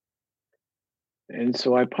 And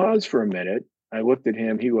so I paused for a minute. I looked at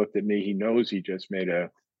him. He looked at me. He knows he just made a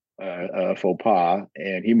faux pas,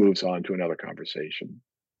 and he moves on to another conversation.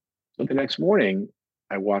 But the next morning,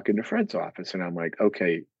 I walk into Fred's office and I'm like,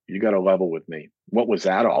 okay, you got to level with me. What was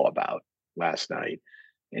that all about last night?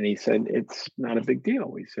 And he said, it's not a big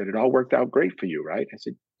deal. He said, it all worked out great for you, right? I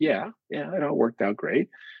said, yeah, it all worked out great.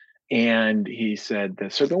 And he said,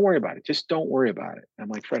 so don't worry about it. Just don't worry about it. I'm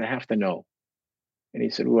like, Fred, I have to know. And he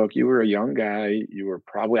said, look, you were a young guy.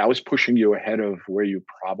 I was pushing you ahead of where you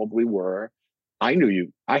probably were. I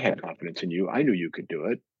had confidence in you. I knew you could do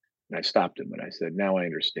it. And I stopped him and I said, now I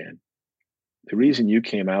understand. The reason you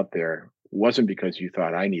came out there wasn't because you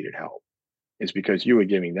thought I needed help. It's because you were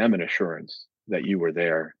giving them an assurance that you were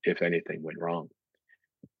there if anything went wrong.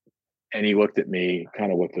 And he looked at me,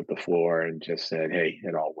 kind of looked at the floor and just said, hey,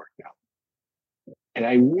 it all worked out. And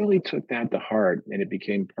I really took that to heart, and it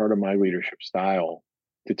became part of my leadership style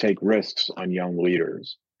to take risks on young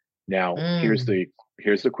leaders. Now, here's Mm.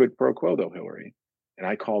 the quid pro quo, though, Hilary. And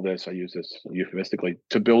I use this euphemistically,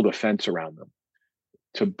 to build a fence around them.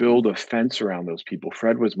 To build a fence around those people.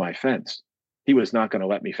 Fred was my fence. He was not going to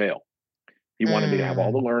let me fail. He wanted me to have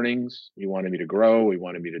all the Mm. learnings. He wanted me to grow. He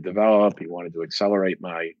wanted me to develop. He wanted to accelerate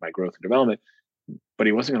my growth and development, but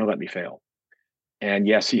he wasn't going to let me fail. And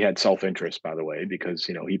yes, he had self-interest, by the way, because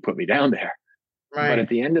he put me down there. But at Right.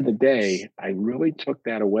 the end of the day, I really took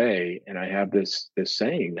that away, and I have this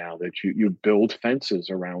saying now that you build fences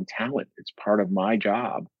around talent. It's part of my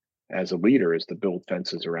job as a leader is to build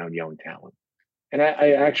fences around young talent. And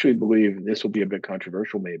I actually believe this will be a bit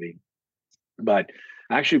controversial, maybe, but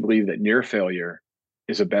I actually believe that near failure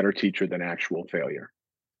is a better teacher than actual failure,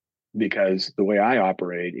 because the way I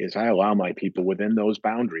operate is I allow my people within those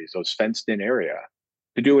boundaries, those fenced in area,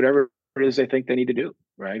 to do whatever it is they think they need to do,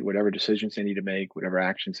 right? Whatever decisions they need to make, whatever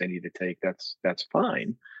actions they need to take, that's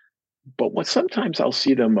fine. But sometimes I'll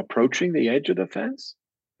see them approaching the edge of the fence,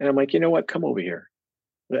 and I'm like, you know what? Come over here.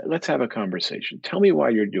 Let's have a conversation. Tell me why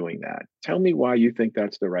you're doing that. Tell me why you think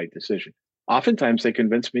that's the right decision. Oftentimes they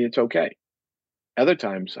convince me it's okay. Other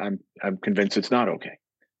times I'm convinced it's not okay.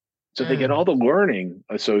 So they get Mm. all the learning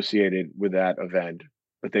associated with that event,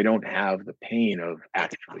 but they don't have the pain of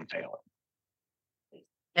actually failing.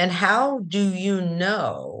 And how do you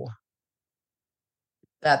know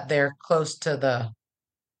that they're close to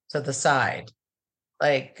the side?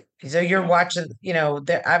 Like, so you're Yeah.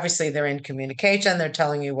 watching, they're in communication, they're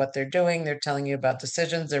telling you what they're doing, they're telling you about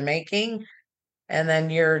decisions they're making, and then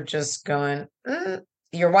you're just going,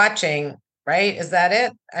 you're watching, right? Is that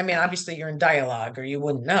it? I mean, obviously you're in dialogue or you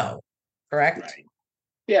wouldn't know, correct? Right.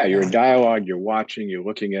 Yeah, you're in Yeah. dialogue, you're watching, you're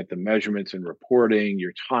looking at the measurements and reporting,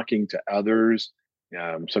 you're talking to others.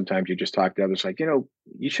 Sometimes you just talk to others like,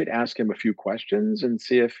 you should ask him a few questions and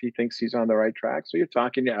see if he thinks he's on the right track. So you're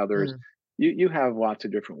talking to others. Mm. You have lots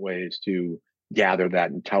of different ways to gather that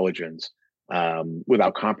intelligence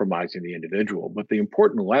without compromising the individual. But the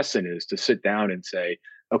important lesson is to sit down and say,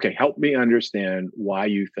 okay, help me understand why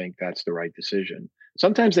you think that's the right decision.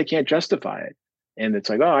 Sometimes they can't justify it. And it's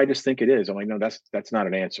like, oh, I just think it is. I'm like, no, that's not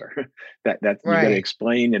an answer. that you got to Right.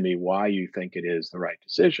 explain to me why you think it is the right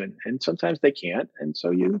decision. And sometimes they can't. And so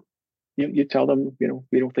you tell them,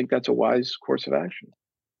 we don't think that's a wise course of action.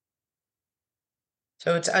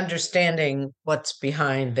 So it's understanding what's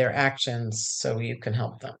behind their actions so you can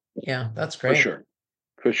help them. Yeah, that's For great. sure.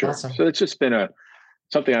 For sure. Awesome. So it's just been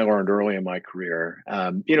something I learned early in my career.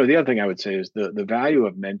 The other thing I would say is the value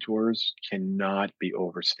of mentors cannot be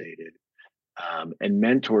overstated. And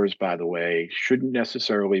mentors, by the way, shouldn't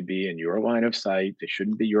necessarily be in your line of sight. They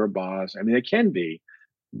shouldn't be your boss. I mean, they can be,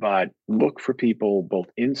 but look for people both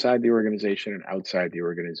inside the organization and outside the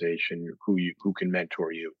organization who can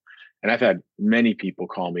mentor you. And I've had many people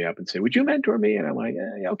call me up and say, "Would you mentor me?" And I'm like,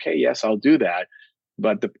 "Okay, yes, I'll do that."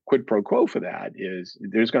 But the quid pro quo for that is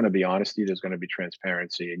there's going to be honesty, there's going to be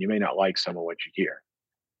transparency, and you may not like some of what you hear.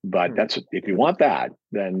 But Mm. that's if you want that,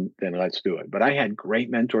 then let's do it. But I had great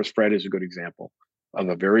mentors. Fred is a good example of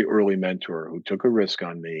a very early mentor who took a risk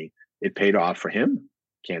on me. It paid off for him,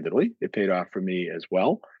 candidly. It paid off for me as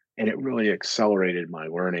well. And it really accelerated my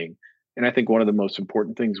learning. And I think one of the most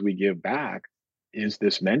important things we give back is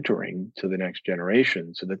this mentoring to the next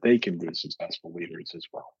generation so that they can be successful leaders as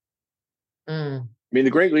well. Mm. I mean,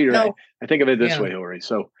 the great leader, No, I think of it this yeah. way, Hilary.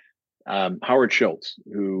 So Howard Schultz,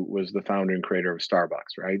 who was the founder and creator of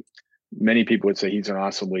Starbucks, right? Many people would say he's an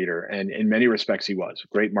awesome leader. And in many respects, he was.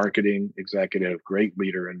 Great marketing executive, great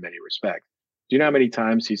leader in many respects. Do you know how many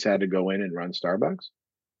times he's had to go in and run Starbucks?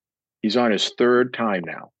 He's on his third time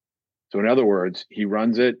now. So, in other words, he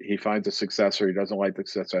runs it, he finds a successor, he doesn't like the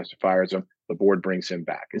successor, fires him, the board brings him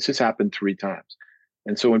back. It's just happened 3 times.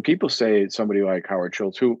 And so when people say somebody like Howard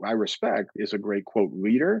Schultz, who I respect, is a great quote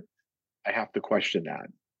leader, I have to question that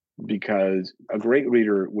because a great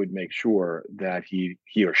leader would make sure that he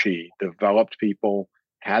or she developed people,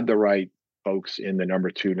 had the right folks in the number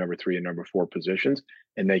 2, number 3, and number 4 positions,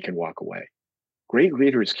 and they can walk away. Great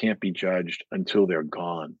leaders can't be judged until they're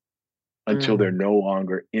gone, until they're Mm, no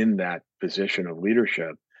longer in that position of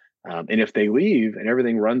leadership. And if they leave and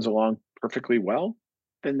everything runs along perfectly well,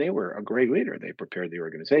 then they were a great leader. They prepared the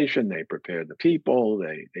organization, they prepared the people,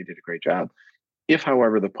 they did a great job. If,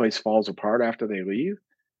 however, the place falls apart after they leave,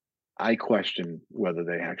 I question whether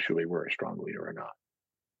they actually were a strong leader or not.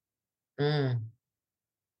 mm,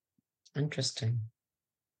 interesting.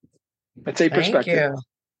 That's a Thank perspective.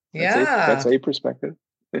 you. Yeah. That's a perspective.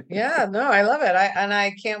 Yeah, no, I love it.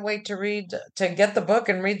 I can't wait to get the book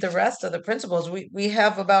and read the rest of the principles. We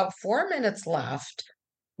have about 4 minutes left.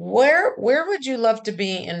 Where would you love to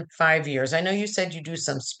be in 5 years? I know you said you do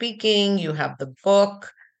some speaking, you have the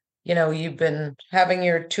book, you've been having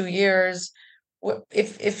your 2 years.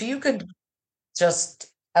 If you could just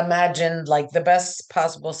imagine like the best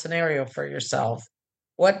possible scenario for yourself,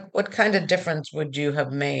 what kind of difference would you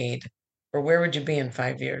have made, or where would you be in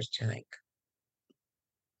 5 years, do you think?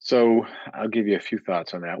 So I'll give you a few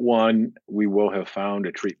thoughts on that. One, we will have found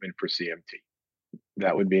a treatment for CMT.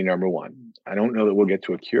 That would be number one. I don't know that we'll get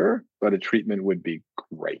to a cure, but a treatment would be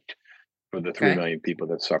great for the 3 Okay. million people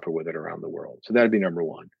that suffer with it around the world. So that'd be number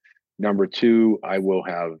one. Number two, I will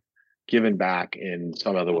have given back in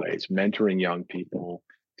some other ways, mentoring young people,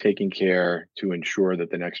 taking care to ensure that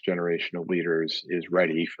the next generation of leaders is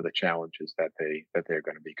ready for the challenges that they're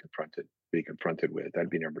going to be confronted with. That'd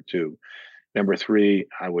be number two. Number three,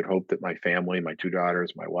 I would hope that my family, my 2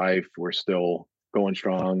 daughters, my wife, we're still going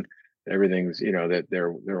strong. Everything's, that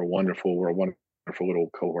we're a wonderful little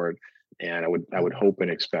cohort. And I would hope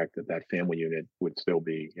and expect that family unit would still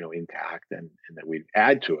be, intact, and that we'd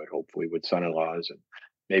add to it, hopefully, with son-in-laws and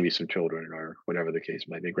maybe some children, or whatever the case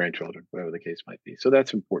might be, grandchildren, whatever the case might be. So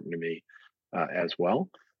that's important to me as well.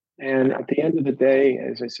 And at the end of the day,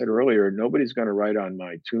 as I said earlier, nobody's going to write on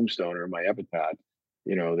my tombstone or my epitaph,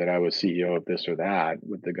 that I was CEO of this or that.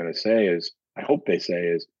 What they're going to say is, I hope they say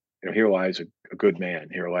is, here lies a good man,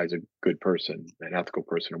 here lies a good person, an ethical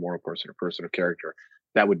person, a moral person, a person of character.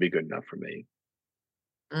 That would be good enough for me.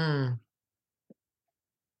 Mm,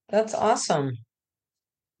 that's awesome.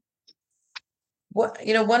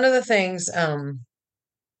 One of the things,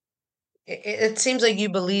 it seems like you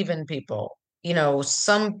believe in people.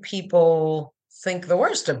 Some people think the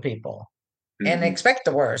worst of people and Hmm. expect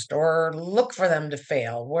the worst or look for them to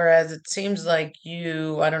fail. Whereas it seems like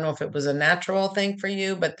I don't know if it was a natural thing for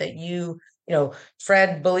you, but that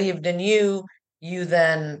Fred believed in you, you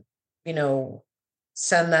then, you know,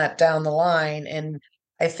 send that down the line. And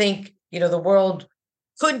I think, the world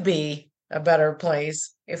could be a better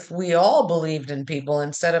place if we all believed in people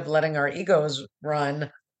instead of letting our egos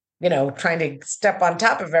run, trying to step on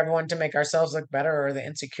top of everyone to make ourselves look better, or the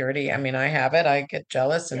insecurity. I mean, I have it. I get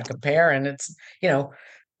jealous and Yeah. compare, and you know,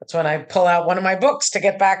 that's when I pull out one of my books to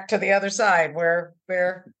get back to the other side where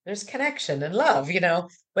there's connection and love.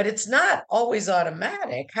 But it's not always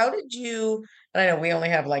automatic. How did you, I know we only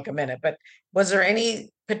have like a minute, but was there any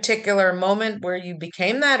particular moment where you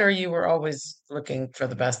became that, or you were always looking for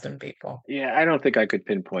the best in people? Yeah, I don't think I could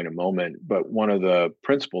pinpoint a moment, but one of the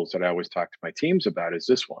principles that I always talk to my teams about is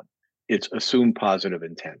this one. It's assume positive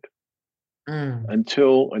intent. Mm,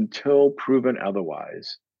 Until proven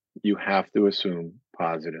otherwise, you have to assume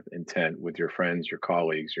positive intent with your friends, your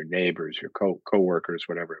colleagues, your neighbors, your coworkers,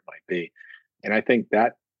 whatever it might be. And I think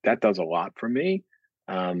that does a lot for me.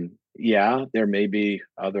 Yeah, there may be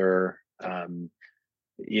other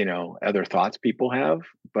thoughts people have,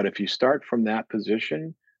 but if you start from that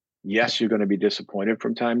position, yes, you're going to be disappointed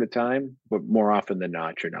from time to time, but more often than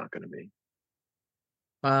not, you're not going to be.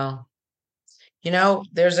 wow.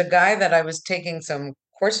 There's a guy that I was taking some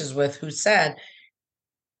courses with who said,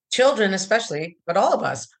 children especially, but all of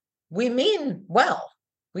us, we mean well.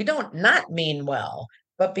 We don't not mean well,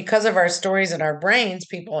 but because of our stories and our brains,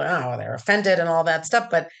 people, oh, they're offended and all that stuff.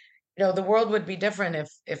 But the world would be different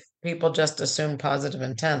if people just assume positive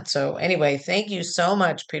intent. So anyway, thank you so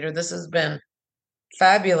much, Peter. This has been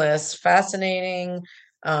fabulous, fascinating.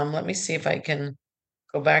 Let me see if I can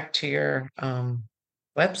go back to your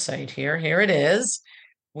website here. Here it is.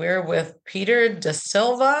 We're with Peter da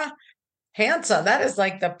Silva. Handsome. That is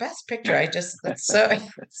like the best picture. That's so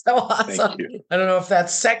so Thank awesome. you. I don't know if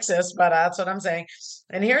that's sexist, but that's what I'm saying.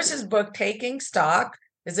 And here's his book, Taking Stock.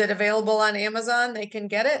 Is it available on Amazon? They can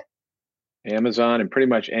get it? Amazon and pretty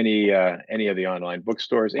much any of the online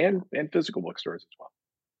bookstores and physical bookstores as well.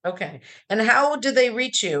 Okay. And how do they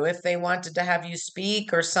reach you if they wanted to have you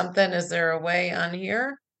speak or something? Is there a way on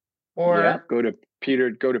here? Yeah, Or go to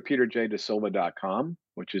go to peterjdesilva.com,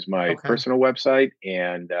 which is my Okay. personal website,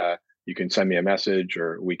 and you can send me a message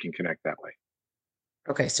or we can connect that way.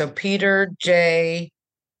 Okay. So Peter J.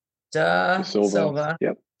 De Silva. Silva,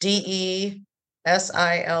 Yep.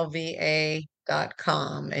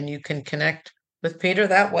 DESILVA.com. And you can connect with Peter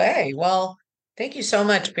that way. Well, thank you so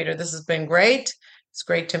much, Peter. This has been great. It's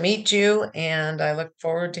great to meet you. And I look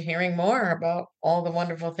forward to hearing more about all the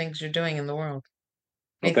wonderful things you're doing in the world.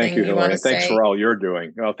 Well, thank Anything you, you want Hilary, to and thanks say? for all you're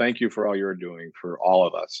doing. Well, thank you for all you're doing for all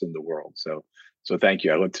of us in the world. So thank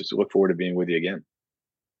you. I look forward to being with you again.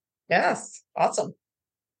 Yes. Awesome.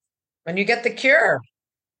 When you get the cure,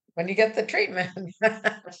 when you get the treatment,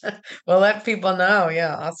 we'll let people know.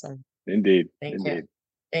 Yeah. Awesome. Indeed. Thank you. Indeed.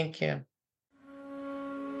 Thank you.